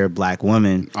insecure black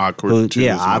woman, awkward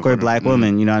black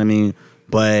woman. You know what I mean?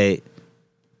 But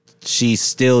she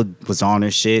still was on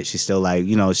her shit. She still like,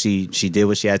 you know, she did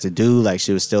what she had to do. Like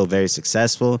she was still very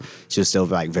successful. She was still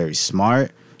like very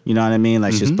smart. You know what I mean?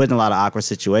 Like she was put in a lot of awkward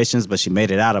situations, but she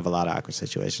made it out of a lot of awkward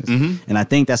situations. And I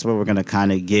think that's what we're gonna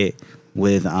kind of get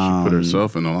with. She put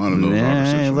herself in a lot of those awkward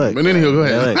situations. Look, but anyhow, go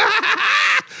ahead.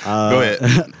 Go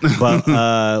ahead.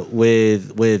 But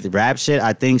with rap shit,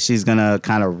 I think she's gonna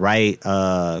kind of write.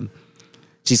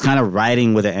 She's kind of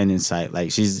writing with an end in sight.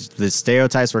 Like the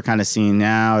stereotypes we're kind of seeing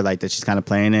now, like that she's kind of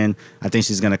playing in. I think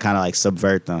she's gonna kind of like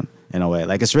subvert them in a way.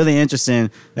 Like it's really interesting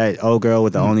that old girl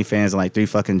with the OnlyFans and like 3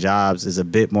 fucking jobs is a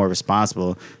bit more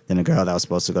responsible than a girl that was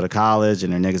supposed to go to college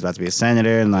and her nigga's about to be a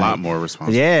senator and like a lot more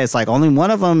responsible. Yeah, it's like only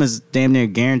one of them is damn near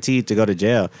guaranteed to go to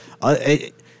jail.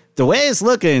 The way it's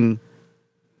looking,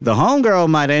 the homegirl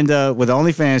might end up with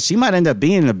OnlyFans. She might end up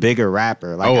being a bigger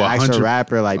rapper, like an actual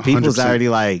rapper. Like people's 100%. Already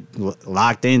like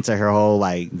locked into her whole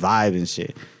like vibe and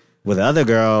shit. With the other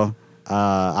girl,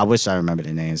 I wish I remember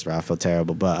the names, bro. I feel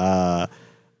terrible, but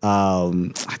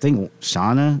I think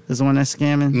Shauna is the one that's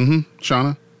scamming. Mm-hmm.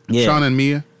 Shauna, yeah, Shauna and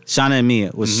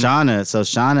Mia. With Shauna. So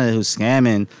Shauna, who's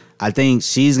scamming, I think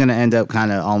she's gonna end up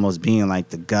kind of almost being like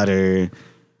the gutter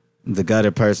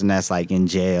person that's like in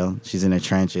jail. She's in the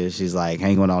trenches. She's like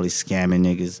hanging with all these scamming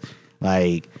niggas.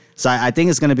 Like, so I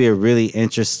think it's gonna be a really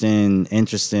interesting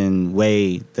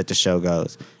way that the show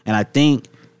goes. And I think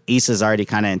Issa's already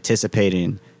kind of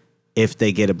anticipating if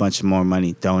they get a bunch of more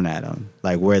money thrown at them,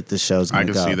 like where the show's gonna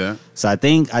go. I can see that. So I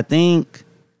think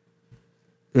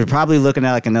we're probably looking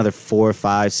at like another 4 or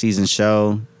 5 season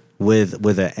show with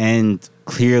an end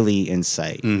clearly in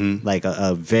sight, like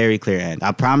a very clear end.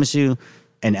 I promise you,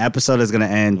 an episode is going to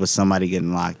end with somebody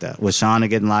getting locked up, with Shauna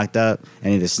getting locked up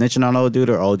and either snitching on old dude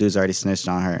or old dude's already snitched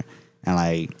on her. And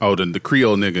like, the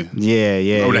Creole nigga.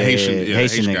 Yeah. Or the Haitian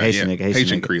nigga.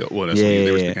 Haitian Creole. Well, that's what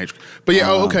Haitian. But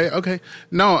yeah, okay.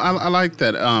 No, I like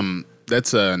that.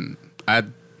 That's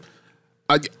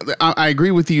I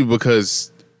agree with you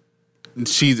because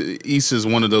Issa's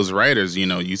one of those writers. You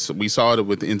know, we saw it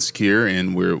with Insecure,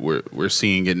 and we're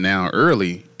seeing it now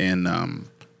early. And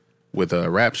with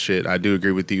rap shit, I do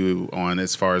agree with you on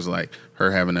as far as like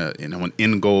her having an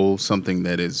end goal, something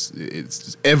that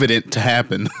it's evident to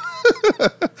happen.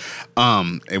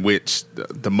 In which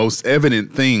the most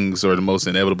evident things or the most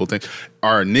inevitable thing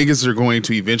are niggas are going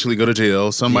to eventually go to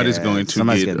jail. Somebody's going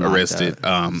to get arrested.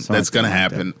 That's going to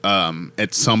happen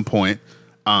at some point.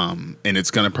 And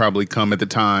it's going to probably come at the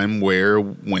time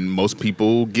when most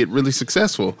people get really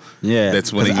successful. Yeah,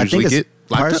 that's when they usually get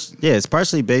locked up. Yeah, it's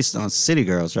partially based on City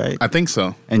Girls, right? I think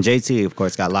so. And JT, of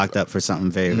course, got locked up for something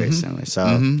very, very similar.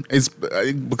 So it's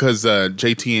because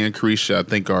JT and Carisha, I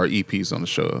think, are EPs on the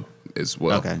show as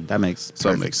well. Okay, that makes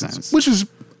perfect sense. Which is,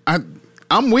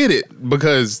 I'm with it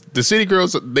because the City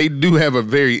Girls, they do have a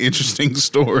very interesting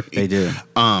story. They do.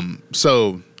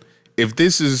 So if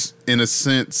this is in a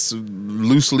sense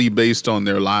loosely based on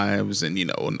their lives and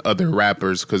and other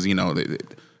rappers, because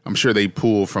I'm sure they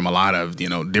pull from a lot of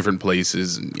different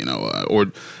places, and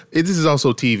this is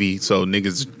also TV, so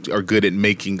niggas are good at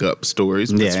making up stories.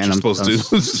 That's what you're supposed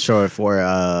to. Sure, for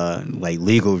like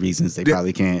legal reasons, they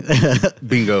probably can't.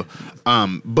 Bingo.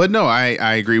 But no,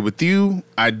 I agree with you.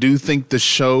 I do think the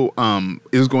show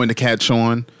is going to catch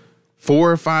on.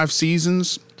 4 or 5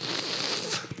 seasons.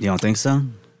 You don't think so?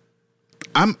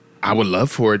 I would love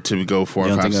for it to go 4 or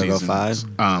 5 seasons. You don't think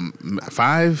it'll go 5?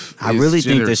 5. I really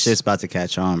think this shit's about to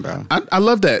catch on, bro. I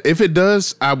love that. If it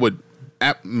does, I would.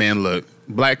 Man, look,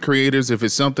 black creators. If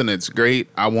it's something that's great,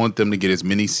 I want them to get as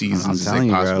many seasons as they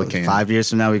possibly can. 5 years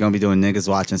from now, we're gonna be doing niggas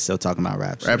watching, still talking about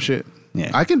rap shit. Rap shit.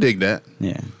 Yeah, I can dig that.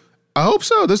 Yeah, I hope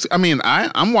so.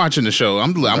 I'm watching the show.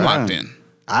 I'm locked in.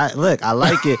 I like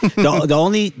it.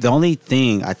 The only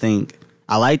thing I think.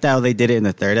 I like how they did it in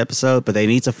the 3rd episode, but they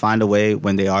need to find a way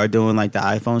when they are doing like the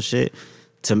iPhone shit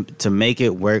to make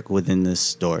it work within this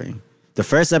story. The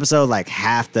 1st episode, like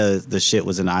half the shit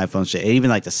was in the iPhone shit. And even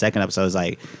like the 2nd episode was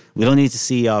like, we don't need to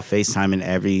see y'all FaceTiming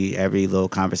every little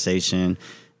conversation.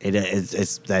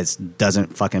 That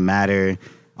doesn't fucking matter.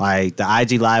 Like the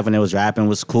IG live when it was rapping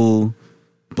was cool,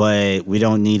 but we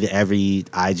don't need every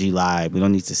IG live. We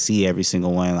don't need to see every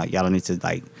single one. Like y'all don't need to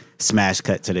like smash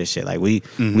cut to this shit. Like you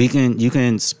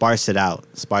can sparse it out,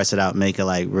 make it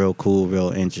like real cool,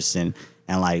 real interesting,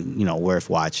 and like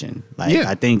worth watching. Like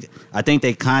I think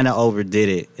they kind of overdid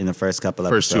it in the first 2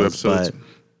 episodes. But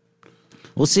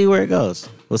we'll see where it goes.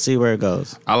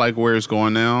 I like where it's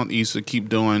going now. Issa,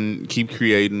 keep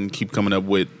creating, keep coming up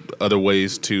with other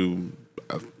ways to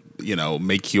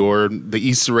make the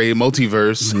Issa Rae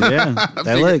multiverse.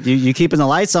 Yeah. Look, you keeping the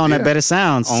lights on, that better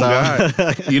sound. Oh,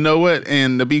 God. You know what?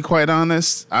 And to be quite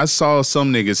honest, I saw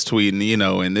some niggas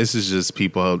tweeting, and this is just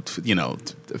people,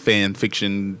 fan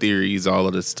fiction theories, all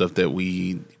of the stuff that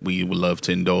we would love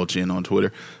to indulge in on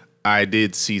Twitter. I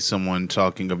did see someone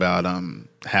talking about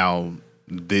how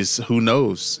this, who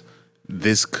knows,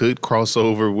 this could cross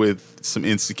over with some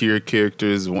Insecure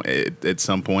characters at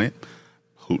some point.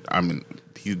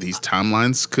 These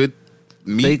timelines could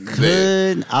meet. They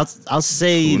could. I'll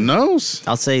say. Who knows?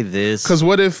 I'll say this. Because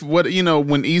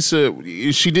when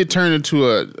Issa, she did turn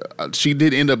into she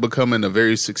did end up becoming a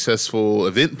very successul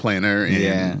event planner.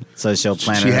 And so she'll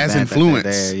plan. She has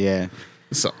influence. Yeah.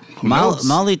 So my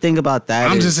only thing about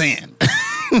that I'm just saying.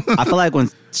 I feel like when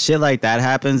shit like that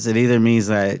happens, it either means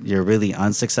that you're really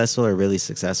unsuccessful or really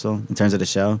successful in terms of the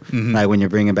show. Mm-hmm. Like when you're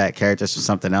bringing back characters from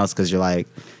something else, because you're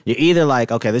either like,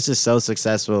 okay, this is so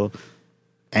successful,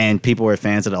 and people were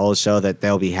fans of the old show that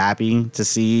they'll be happy to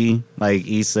see like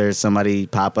Issa or somebody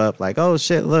pop up, like, oh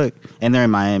shit, look, and they're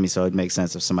in Miami, so it makes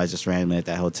sense if somebody just randomly at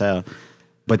that hotel.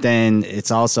 But then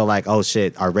it's also like, oh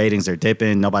shit, our ratings are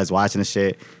dipping, nobody's watching the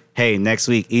shit. Hey, next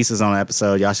week Issa's on an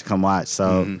episode, y'all should come watch.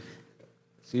 So.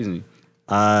 Excuse me.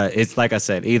 It's like I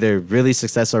said, either really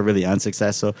successful or really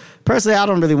unsuccessful. Personally, I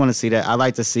don't really want to see that. I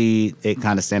like to see it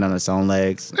kind of stand on its own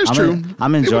legs. That's true.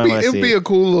 I'm enjoying what I see. It would be a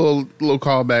cool little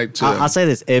callback to. I'll say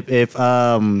this: if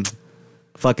fucking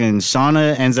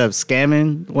Shauna ends up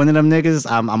scamming one of them niggas,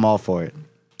 I'm all for it.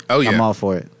 Oh yeah, I'm all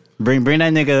for it. Bring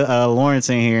that nigga Lawrence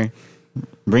in here.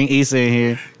 Bring Issa in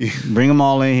here. Bring them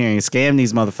all in here and scam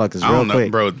these motherfuckers real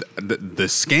quick. Bro. The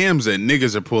scams that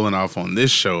niggas are pulling off on this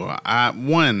show,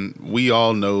 we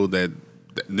all know that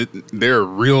there are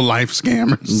real life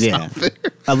scammers out there.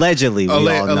 Allegedly, we all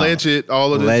know.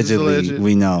 All of this is alleged.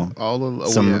 We know. All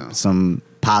of some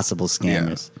possible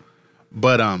scammers. Yeah.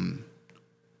 But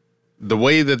the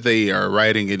way that they are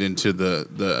writing it into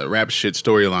the rap shit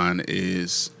storyline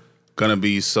is gonna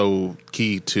be so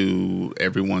key to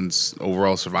everyone's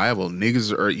overall survival.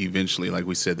 Niggas are eventually, like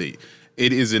we said, it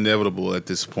is inevitable at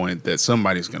this point that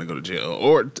somebody's gonna go to jail,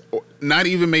 or not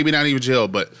even jail,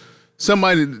 but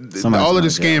somebody all of the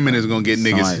scamming is gonna get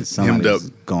niggas hemmed up.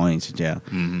 Going to jail.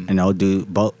 And old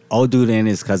dude and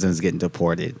his cousin is getting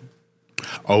deported.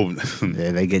 Oh,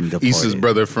 yeah, they getting deported. Issa's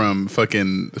brother from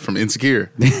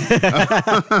Insecure.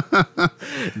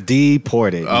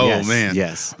 Deported. Oh yes, man,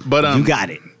 yes. But you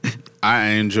got it. I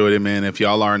enjoyed it, man. If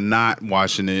y'all are not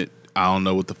watching it, I don't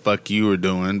know what the fuck you were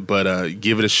doing, but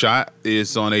give it a shot.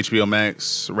 It's on HBO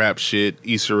Max. Rap shit.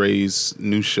 Issa Rae's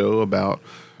new show about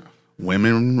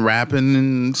women rapping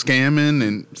and scamming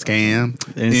and scheme.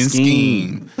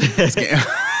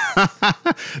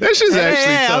 That shit's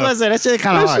actually tough. I was gonna say that shit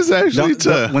kind of hard. That shit's actually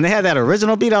tough. When they had that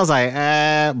original beat, I was like,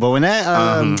 but when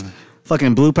that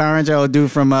fucking Blue Power Ranger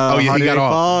dude from he got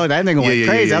off. that nigga went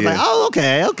crazy. I was like, oh,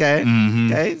 okay.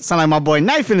 Okay. Sound like my boy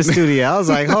Knife in the studio. I was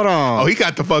like, hold on. Oh, he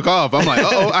got the fuck off. I'm like,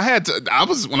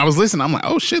 when I was listening, I'm like,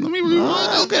 oh shit, let me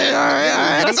rewind. Okay, all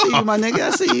right. I see you, my nigga.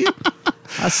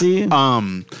 I see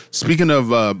you. Speaking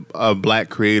of black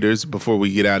creators, before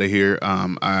we get out of here,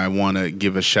 I want to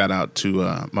give a shout out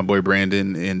to my boy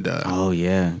Brandon and oh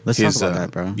yeah, let's talk about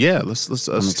that, bro. Yeah, let's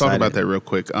talk about that real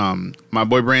quick. My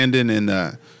boy Brandon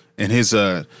and his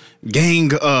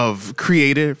gang of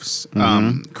creators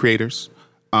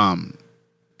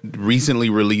recently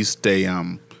released a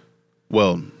I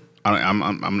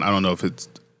don't know if it's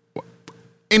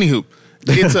anywho.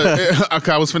 It's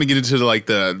I was finna get into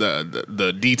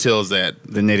the details that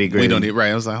the nitty gritty. We don't need,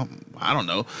 right? I was like, I don't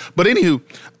know, but anywho,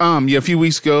 a few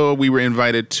weeks ago we were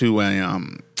invited to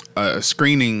a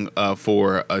screening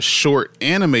for a short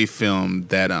anime film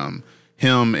that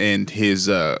him and his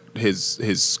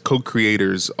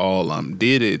co-creators all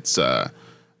did. It's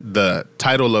the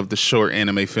title of the short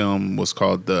anime film was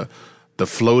called the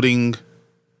Floating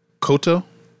Koto.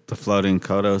 The Floating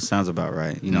Koto sounds about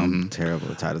right. You know, I'm terrible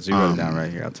with titles. You wrote it down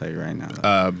right here. I'll tell you right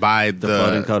now. By the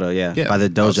Floating Koto, yeah. By the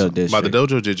Dojo District. By the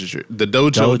Dojo District. The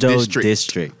Dojo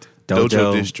District.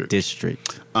 Dojo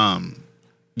District.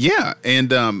 Yeah, and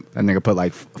that nigga put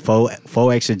like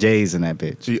four extra J's in that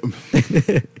bitch.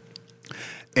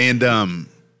 And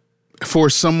for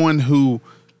someone who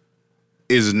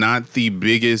is not the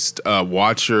biggest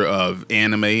watcher of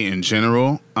anime in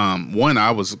general, one,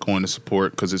 I was going to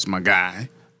support because it's my guy.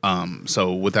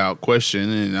 So without question,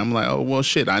 and I'm like, oh, well,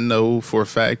 shit, I know for a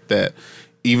fact that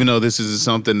even though this is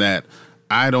something that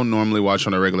I don't normally watch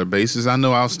on a regular basis, I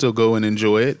know I'll still go and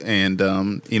enjoy it. And,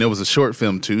 it was a short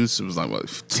film too. So it was like,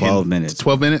 what, 12 minutes.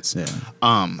 12 minutes? Yeah.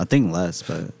 I think less,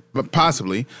 but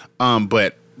possibly.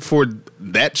 But for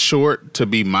that short to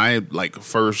be my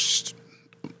first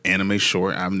anime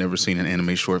short, I've never seen an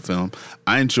anime short film.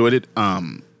 I enjoyed it.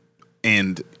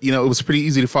 And it was pretty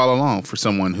easy to follow along for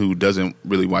someone who doesn't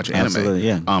really watch anime. Absolutely,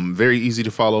 yeah. Very easy to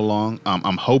follow along.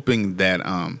 I'm hoping that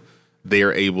they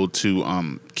are able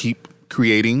to keep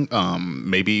creating,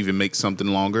 maybe even make something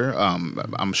longer.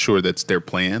 I'm sure that's their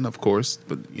plan, of course.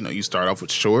 But you start off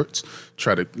with shorts,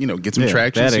 try to get some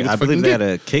traction. I believe they had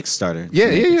a Kickstarter.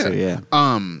 Yeah.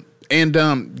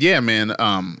 Yeah, man.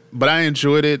 But I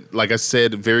enjoyed it. Like I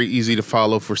said, very easy to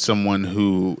follow for someone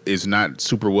who is not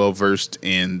super well versed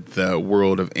in the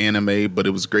world of anime. But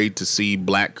it was great to see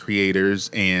black creators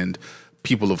and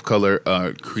people of color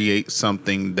create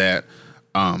something that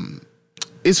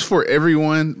is for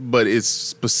everyone, but it's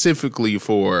specifically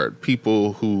for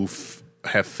people who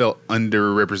have felt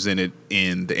underrepresented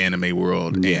in the anime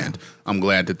world. Yeah. And I'm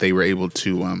glad that they were able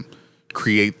to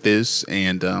create this,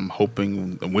 and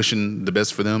wishing the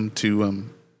best for them to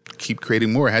keep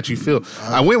creating more. How'd you feel?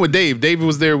 I went with Dave. Dave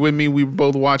was there with me. We were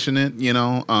both watching it.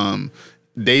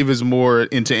 Dave is more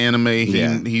into anime.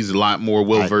 He's a lot more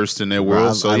well versed in their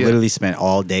world. I literally spent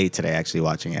all day today actually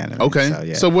watching anime.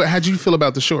 Okay. So how'd you feel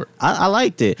about the short? I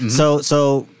liked it. Mm-hmm.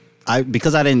 So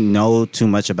because I didn't know too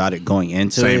much about it going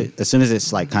into it, as soon as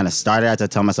it's kind of started, I had to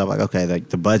tell myself okay,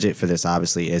 the budget for this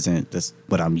obviously isn't this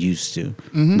what I'm used to.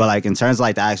 Mm-hmm. But in terms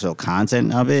of the actual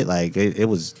content of it, it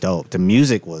was dope. The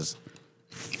music was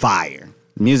fire.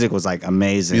 Music was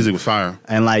amazing. Music was fire.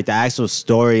 And the actual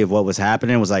story of what was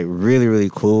happening was really, really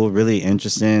cool, really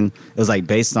interesting. It was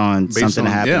based on something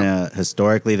that happened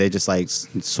historically. They just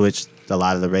switched a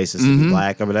lot of the races to be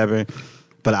black or whatever.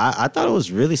 But I thought it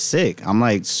was really sick.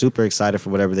 I'm super excited for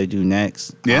whatever they do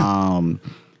next. Yeah.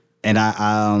 And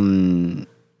I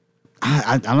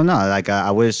don't know.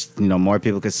 I wish more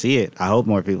people could see it. I hope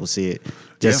more people see it.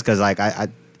 Just because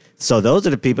so those are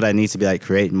the people that need to be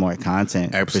creating more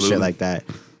content for shit like that.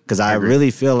 Because I really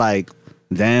feel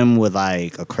them with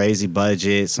a crazy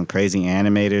budget, some crazy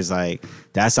animators,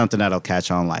 that's something that'll catch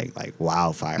on like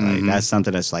wildfire. Mm-hmm. That's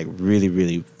something that's really,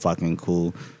 really fucking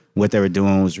cool. What they were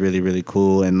doing was really, really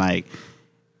cool. And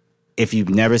if you've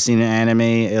never seen an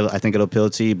anime, I think it'll appeal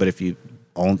to you. But if you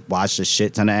watch a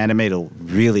shit ton of anime, it'll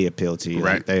really appeal to you.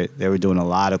 Right. Like they were doing a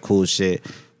lot of cool shit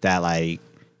that like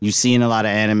you see in a lot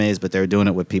of animes, but they're doing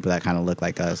it with people that kind of look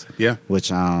like us. Yeah.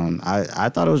 Which I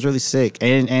thought it was really sick.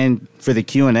 And for the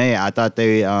Q&A, I thought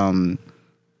they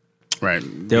right.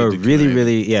 They were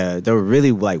they were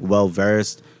really like well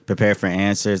versed, prepared for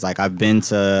answers. Like I've been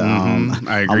to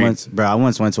I agree. I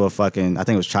once went to a fucking, I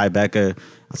think it was Tribeca.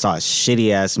 I saw a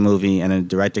shitty ass movie and the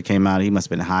director came out, he must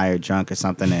have been high or drunk or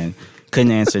something, and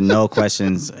couldn't answer no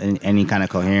questions in any kind of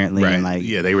coherently. Right. And like,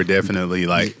 yeah, they were definitely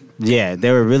like, yeah, they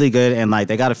were really good, and like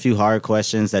they got a few hard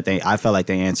questions that I felt like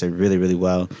they answered really, really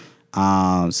well.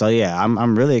 So yeah,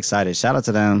 I'm really excited. Shout out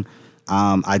to them.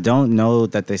 I don't know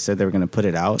that they said they were going to put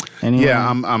it out anyway. Yeah,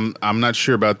 I'm not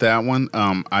sure about that one.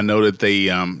 I know that they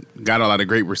got a lot of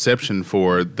great reception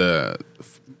for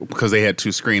because they had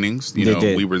 2 screenings. You know,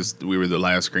 did. we were the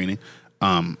last screening.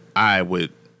 I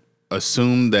would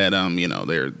assume that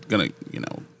they're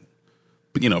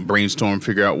gonna brainstorm,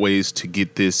 figure out ways to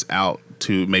get this out,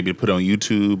 to maybe put on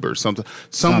YouTube or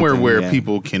somewhere where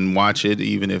people can watch it,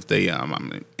 even if they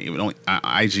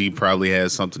IG probably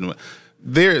has something.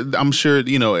 I'm sure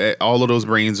all of those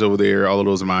brains over there, all of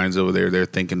those minds over there, they're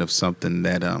thinking of something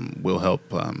that will help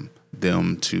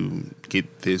them to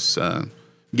get this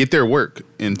get their work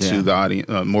into the audience,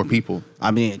 more people.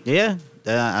 I mean, yeah.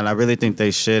 And I really think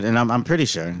they should, and I'm pretty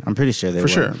sure. I'm pretty sure they will.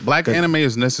 For sure. Black anime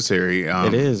is necessary.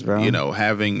 It is, bro.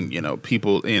 Having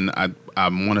people in. I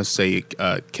want to say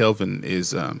Kelvin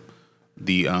is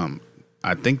the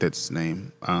I think that's his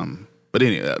name. But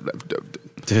anyway,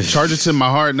 charge it to my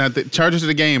heart, charge it to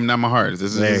the game, not my heart.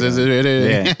 This is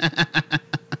it. Yeah.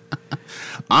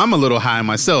 I'm a little high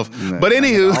myself, but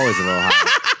anywho, always a little high.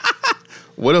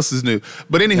 What else is new?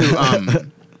 But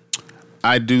anywho,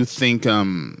 I do think.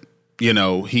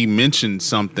 He mentioned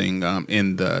something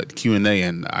in the Q&A,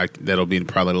 and that'll be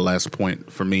probably the last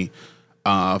point for me,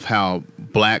 of how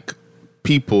black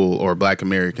people or black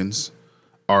Americans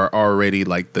are already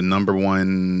like the number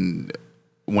one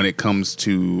when it comes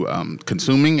to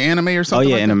consuming anime or something. Oh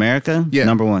yeah, like in that? America, yeah,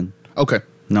 number one. Okay,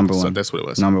 number one. So that's what it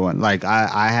was. Number one. Like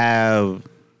I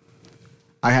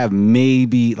have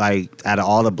maybe, like, out of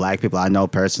all the black people I know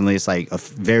personally, it's like a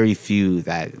very few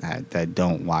that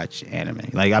don't watch anime.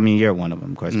 Like, I mean, you're one of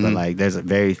them, of course, but like, there's a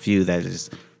very few that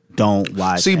just don't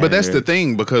watch. See, but that's the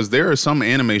thing, because there are some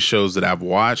anime shows that I've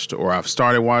watched or I've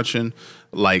started watching,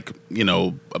 like, in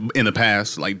the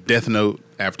past, like Death Note.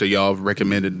 After y'all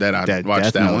recommended that, I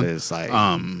watched that one. Is like,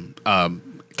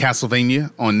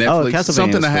 Castlevania on Netflix.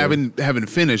 Something I haven't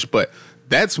finished, but.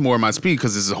 That's more my speed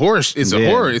because it's a horror.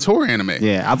 It's horror anime.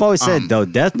 Yeah, I've always said though,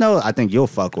 Death Note, I think you'll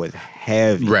fuck with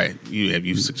heavy. Right,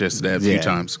 you suggested that a few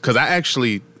times because I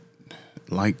actually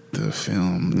like the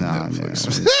film.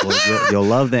 Netflix. You'll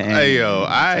love the anime. Hey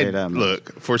yo,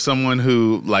 look, for someone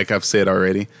who, like I've said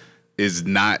already, is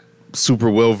not super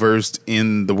well versed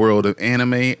in the world of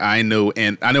anime. I know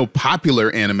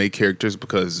popular anime characters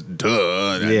because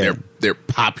they're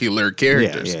popular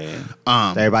characters.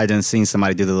 Yeah. Everybody done seen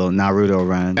somebody do the little Naruto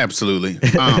run. Absolutely.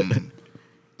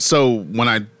 So when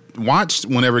I watched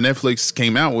whenever Netflix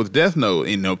came out with Death Note,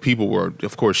 people were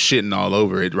of course shitting all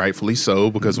over it, rightfully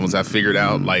so, because once I figured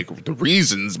out like the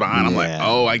reasons behind, I'm like,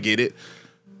 oh, I get it.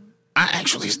 I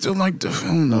actually still like the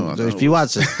film though. If you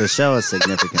watch the show, it's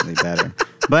significantly better.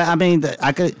 But I mean,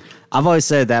 I've always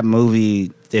said that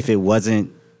movie, if it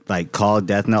wasn't like called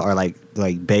Death Note or like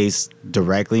based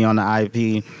directly on the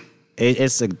IP,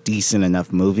 it's a decent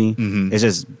enough movie. Mm-hmm. It's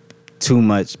just too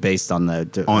much based on the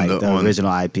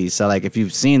original IP. So like, if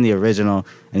you've seen the original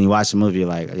and you watch the movie, you're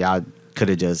like, y'all could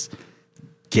have just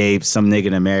gave some nigga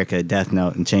in America a Death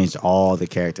Note and changed all the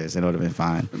characters, it would have been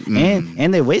fine. Mm.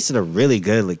 And they wasted a really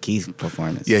good Lakeith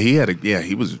performance. Yeah, he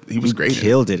was great. He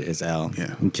killed it as L.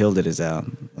 Yeah, he killed it as L.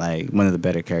 Like one of the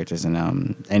better characters in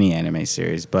any anime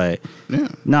series. But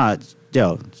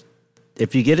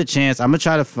if you get a chance, I'm gonna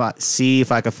try to see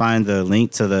if I can find the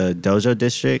link to the Dojo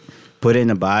District. Put it in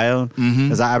the bio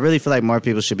because I really feel like more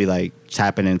people should be like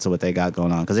tapping into what they got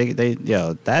going on because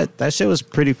that shit was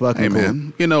pretty fucking cool.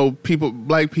 Man,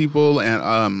 black people,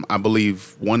 and I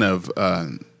believe one of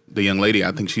the young lady,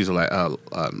 I think she's a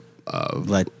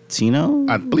Latino.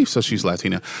 I believe so. She's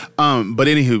Latina. But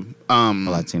anywho,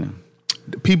 Latino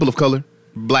people of color,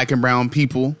 black and brown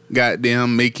people,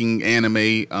 goddamn, making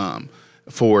anime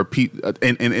for people,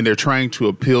 and they're trying to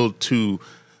appeal to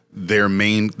the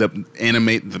main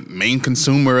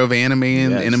consumer of anime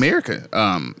in America.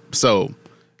 So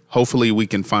hopefully we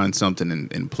can find something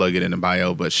and plug it in the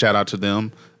bio. But shout out to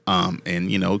them.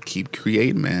 And keep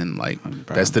creating, man. Like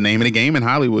that's the name of the game in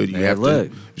Hollywood.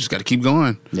 You just got to keep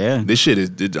going. Yeah, this shit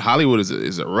is Hollywood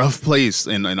is a rough place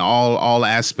in all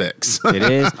aspects. It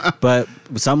is, but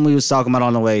something we was talking about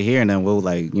on the way here, and then we'll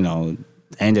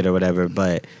end it or whatever.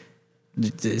 But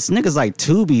this niggas like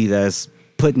Tubi that's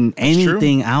putting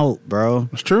anything out, bro.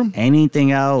 That's true.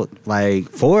 Anything out, like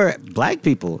for black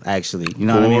people, actually. You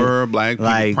know what I mean? For black people,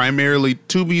 like, primarily.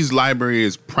 Tubi's library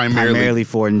is primarily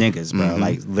for niggas, bro.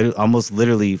 Mm-hmm. Like almost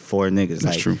literally for niggas.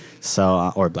 That's true.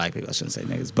 So, or black people. I shouldn't say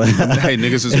niggas, but hey,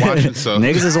 niggas is watching. So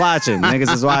niggas is watching.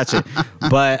 Niggas is watching.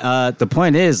 But the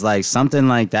point is, like something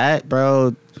like that,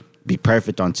 bro. Be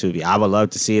perfect on Tubi. I would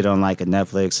love to see it on like a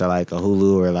Netflix or like a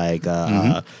Hulu or like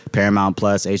Paramount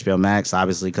Plus, HBO Max,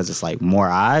 obviously because it's like more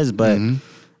eyes. But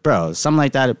bro, something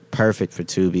like that is perfect for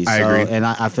Tubi. I agree. And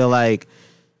I feel like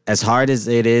as hard as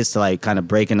it is to like kind of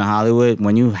break into Hollywood,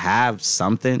 when you have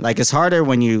something, like it's harder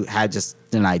when you had just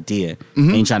an idea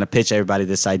and you're trying to pitch everybody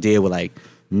this idea with like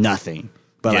nothing.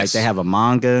 But like they have a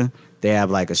manga, they have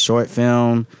like a short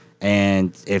film,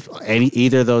 and if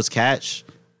either of those catch,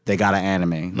 they got an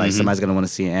anime. Like somebody's gonna want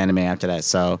to see an anime after that.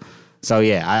 So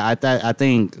yeah, I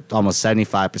think almost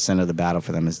 75% of the battle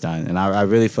for them is done. And I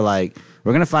really feel like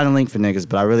we're gonna find a link for niggas,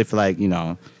 but I really feel like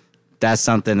that's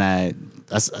something that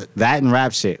and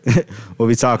rap shit we'll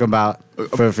be talking about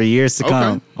for years to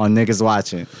come on niggas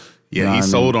watching. Yeah,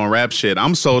 he's sold on rap shit.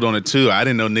 I'm sold on it too. I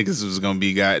didn't know niggas was gonna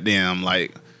be goddamn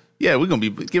like, yeah, we're gonna be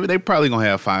they probably gonna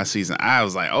have 5 seasons. I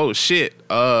was like, oh shit,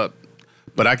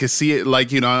 but I can see it,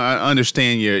 like, I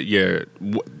understand your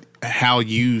how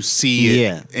you see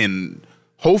it, and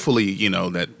hopefully,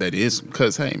 that is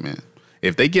because, hey, man,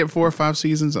 if they get 4 or 5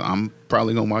 seasons, I'm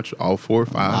probably gonna watch all 4 or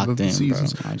 5 of the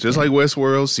seasons. Just like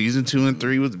Westworld, season 2 and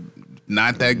 3 was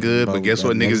not that good, but guess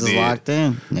what, niggas did? Locked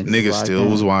in. Niggas still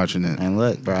was watching it. And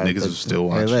look, bro, niggas was still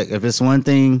watching. Hey, look, if it's one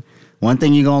thing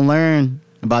you gonna learn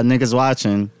about niggas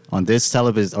watching on this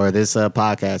television or this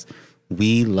podcast,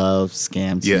 we love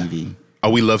scam TV. Yeah. Oh,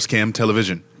 we love scam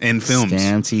television and films.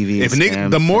 Scam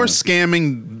TV. The more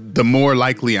scamming, the more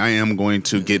likely I am going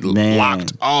to get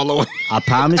locked all the way. I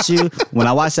promise you, when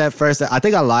I watched that first, I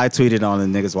think I live tweeted on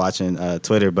the niggas watching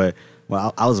Twitter, but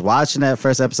when I was watching that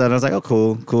first episode, I was like, oh,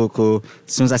 cool.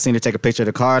 As soon as I seen her take a picture of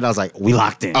the card, I was like, we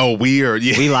locked in. Oh, we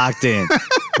locked in.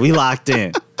 We locked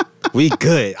in. We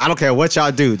good. I don't care what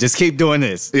y'all do. Just keep doing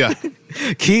this. Yeah.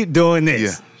 Keep doing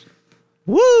this. Yeah.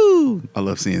 Woo! I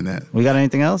love seeing that. We got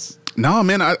anything else? No,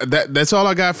 man, that's all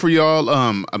I got for y'all.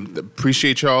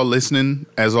 Appreciate y'all listening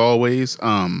as always.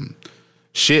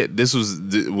 Shit, this was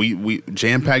we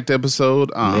jam-packed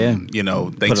episode.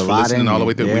 Thanks for listening all the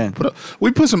way through. Yeah.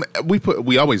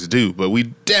 We always do, but we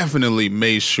definitely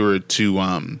made sure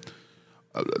to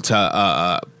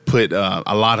put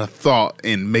a lot of thought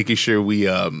in making sure we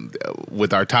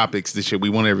with our topics this shit, we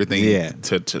want everything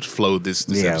to flow this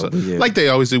episode like they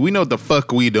always do. We know what the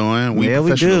fuck we doing. We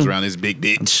professionals around this big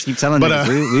bitch. Keep telling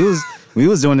you, we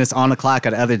was doing this on the clock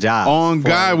at other jobs. On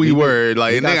God, we were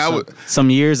like, some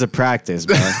years of practice,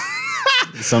 bro.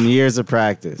 Some years of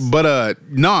practice. But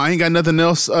no, I ain't got nothing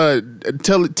else.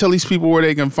 Tell these people where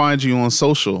they can find you on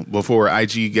social before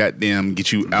IG goddamn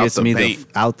get you out the paint.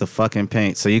 Out the fucking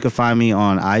paint. So you can find me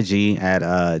on IG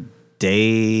at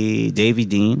Davy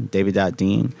Dean,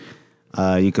 David.Dean.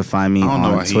 You can find me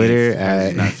on Twitter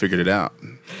at I figured it out.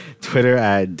 Twitter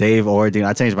at Dave Ordine.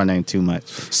 I changed my name too much.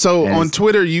 So on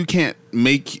Twitter you can't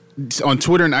make on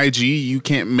Twitter and IG you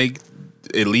can't make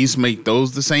at least make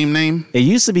those the same name? It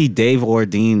used to be Dave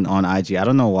Ordine on IG. I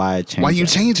don't know why I changed. Why you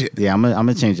change it? Yeah, I'm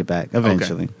gonna change it back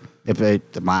eventually. Okay.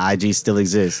 If my IG still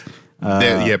exists.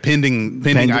 Pending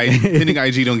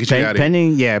IG don't get you out of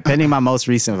here. Pending my most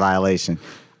recent violation.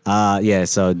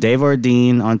 So Dave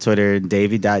Ordine on Twitter,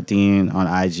 Davey.Dean on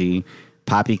IG,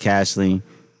 Poppy Cashley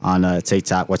on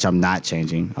TikTok, which I'm not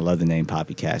changing. I love the name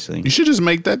Poppy Cashley. You should just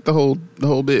make that the whole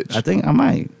bitch. I think I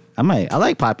might. I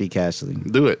like Poppy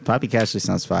Cashley. Do it. Poppy Cashley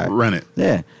sounds fire. Run it.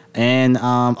 Yeah. And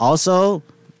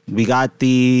we got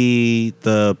the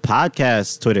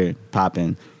podcast Twitter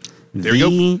popping. There we go.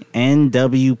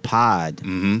 NW Pod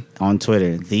on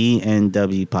Twitter. The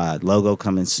NW Pod. Logo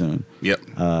coming soon. Yep.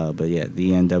 But yeah,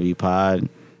 the NW Pod.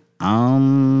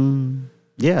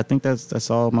 I think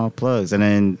that's all my plugs. And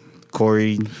then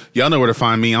Corey. Y'all know where to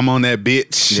find me. I'm on that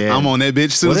bitch. Yeah. I'm on that bitch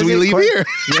as soon as we leave here.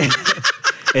 Yeah.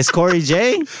 It's Corey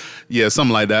J? Yeah,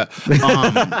 something like that.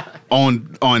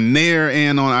 On Nair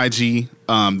and on IG,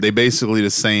 they basically the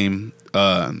same.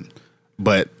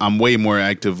 But I'm way more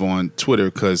active on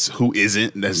Twitter because who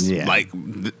isn't? That's like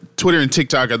Twitter and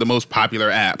TikTok are the most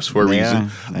popular apps for a reason.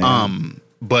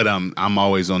 But I'm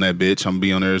always on that bitch. I'm gonna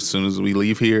be on there as soon as we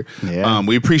leave here. Yeah.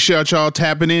 We appreciate y'all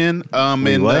tapping in.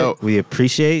 We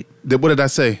appreciate. What did I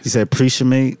say? You said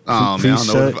appreciate. Oh man, I don't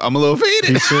know. I'm a little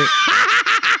faded.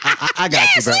 I got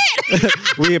you, bro.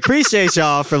 We appreciate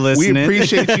y'all for listening. We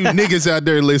appreciate you niggas out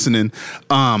there listening.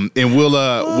 And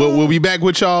we'll be back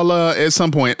with y'all at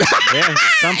some point. Yeah, at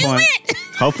some point.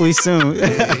 Hopefully soon.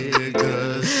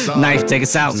 Knife, take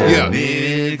us out. Yeah.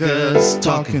 Niggas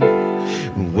talking.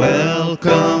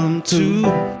 Welcome to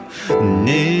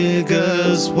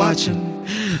Niggas Watching.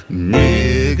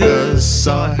 Niggas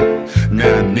saw it.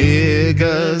 Now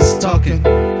niggas talking.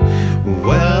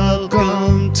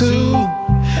 Welcome to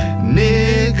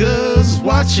Niggas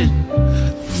Watching.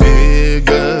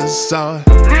 Niggas saw it.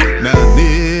 Now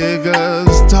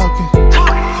niggas talking.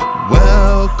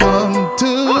 Welcome to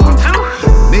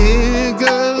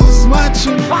Niggas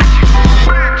Watching. Niggas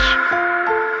watching.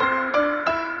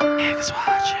 Niggas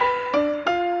watching.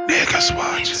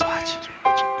 Niggas watching.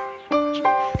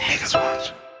 Niggas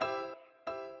watching.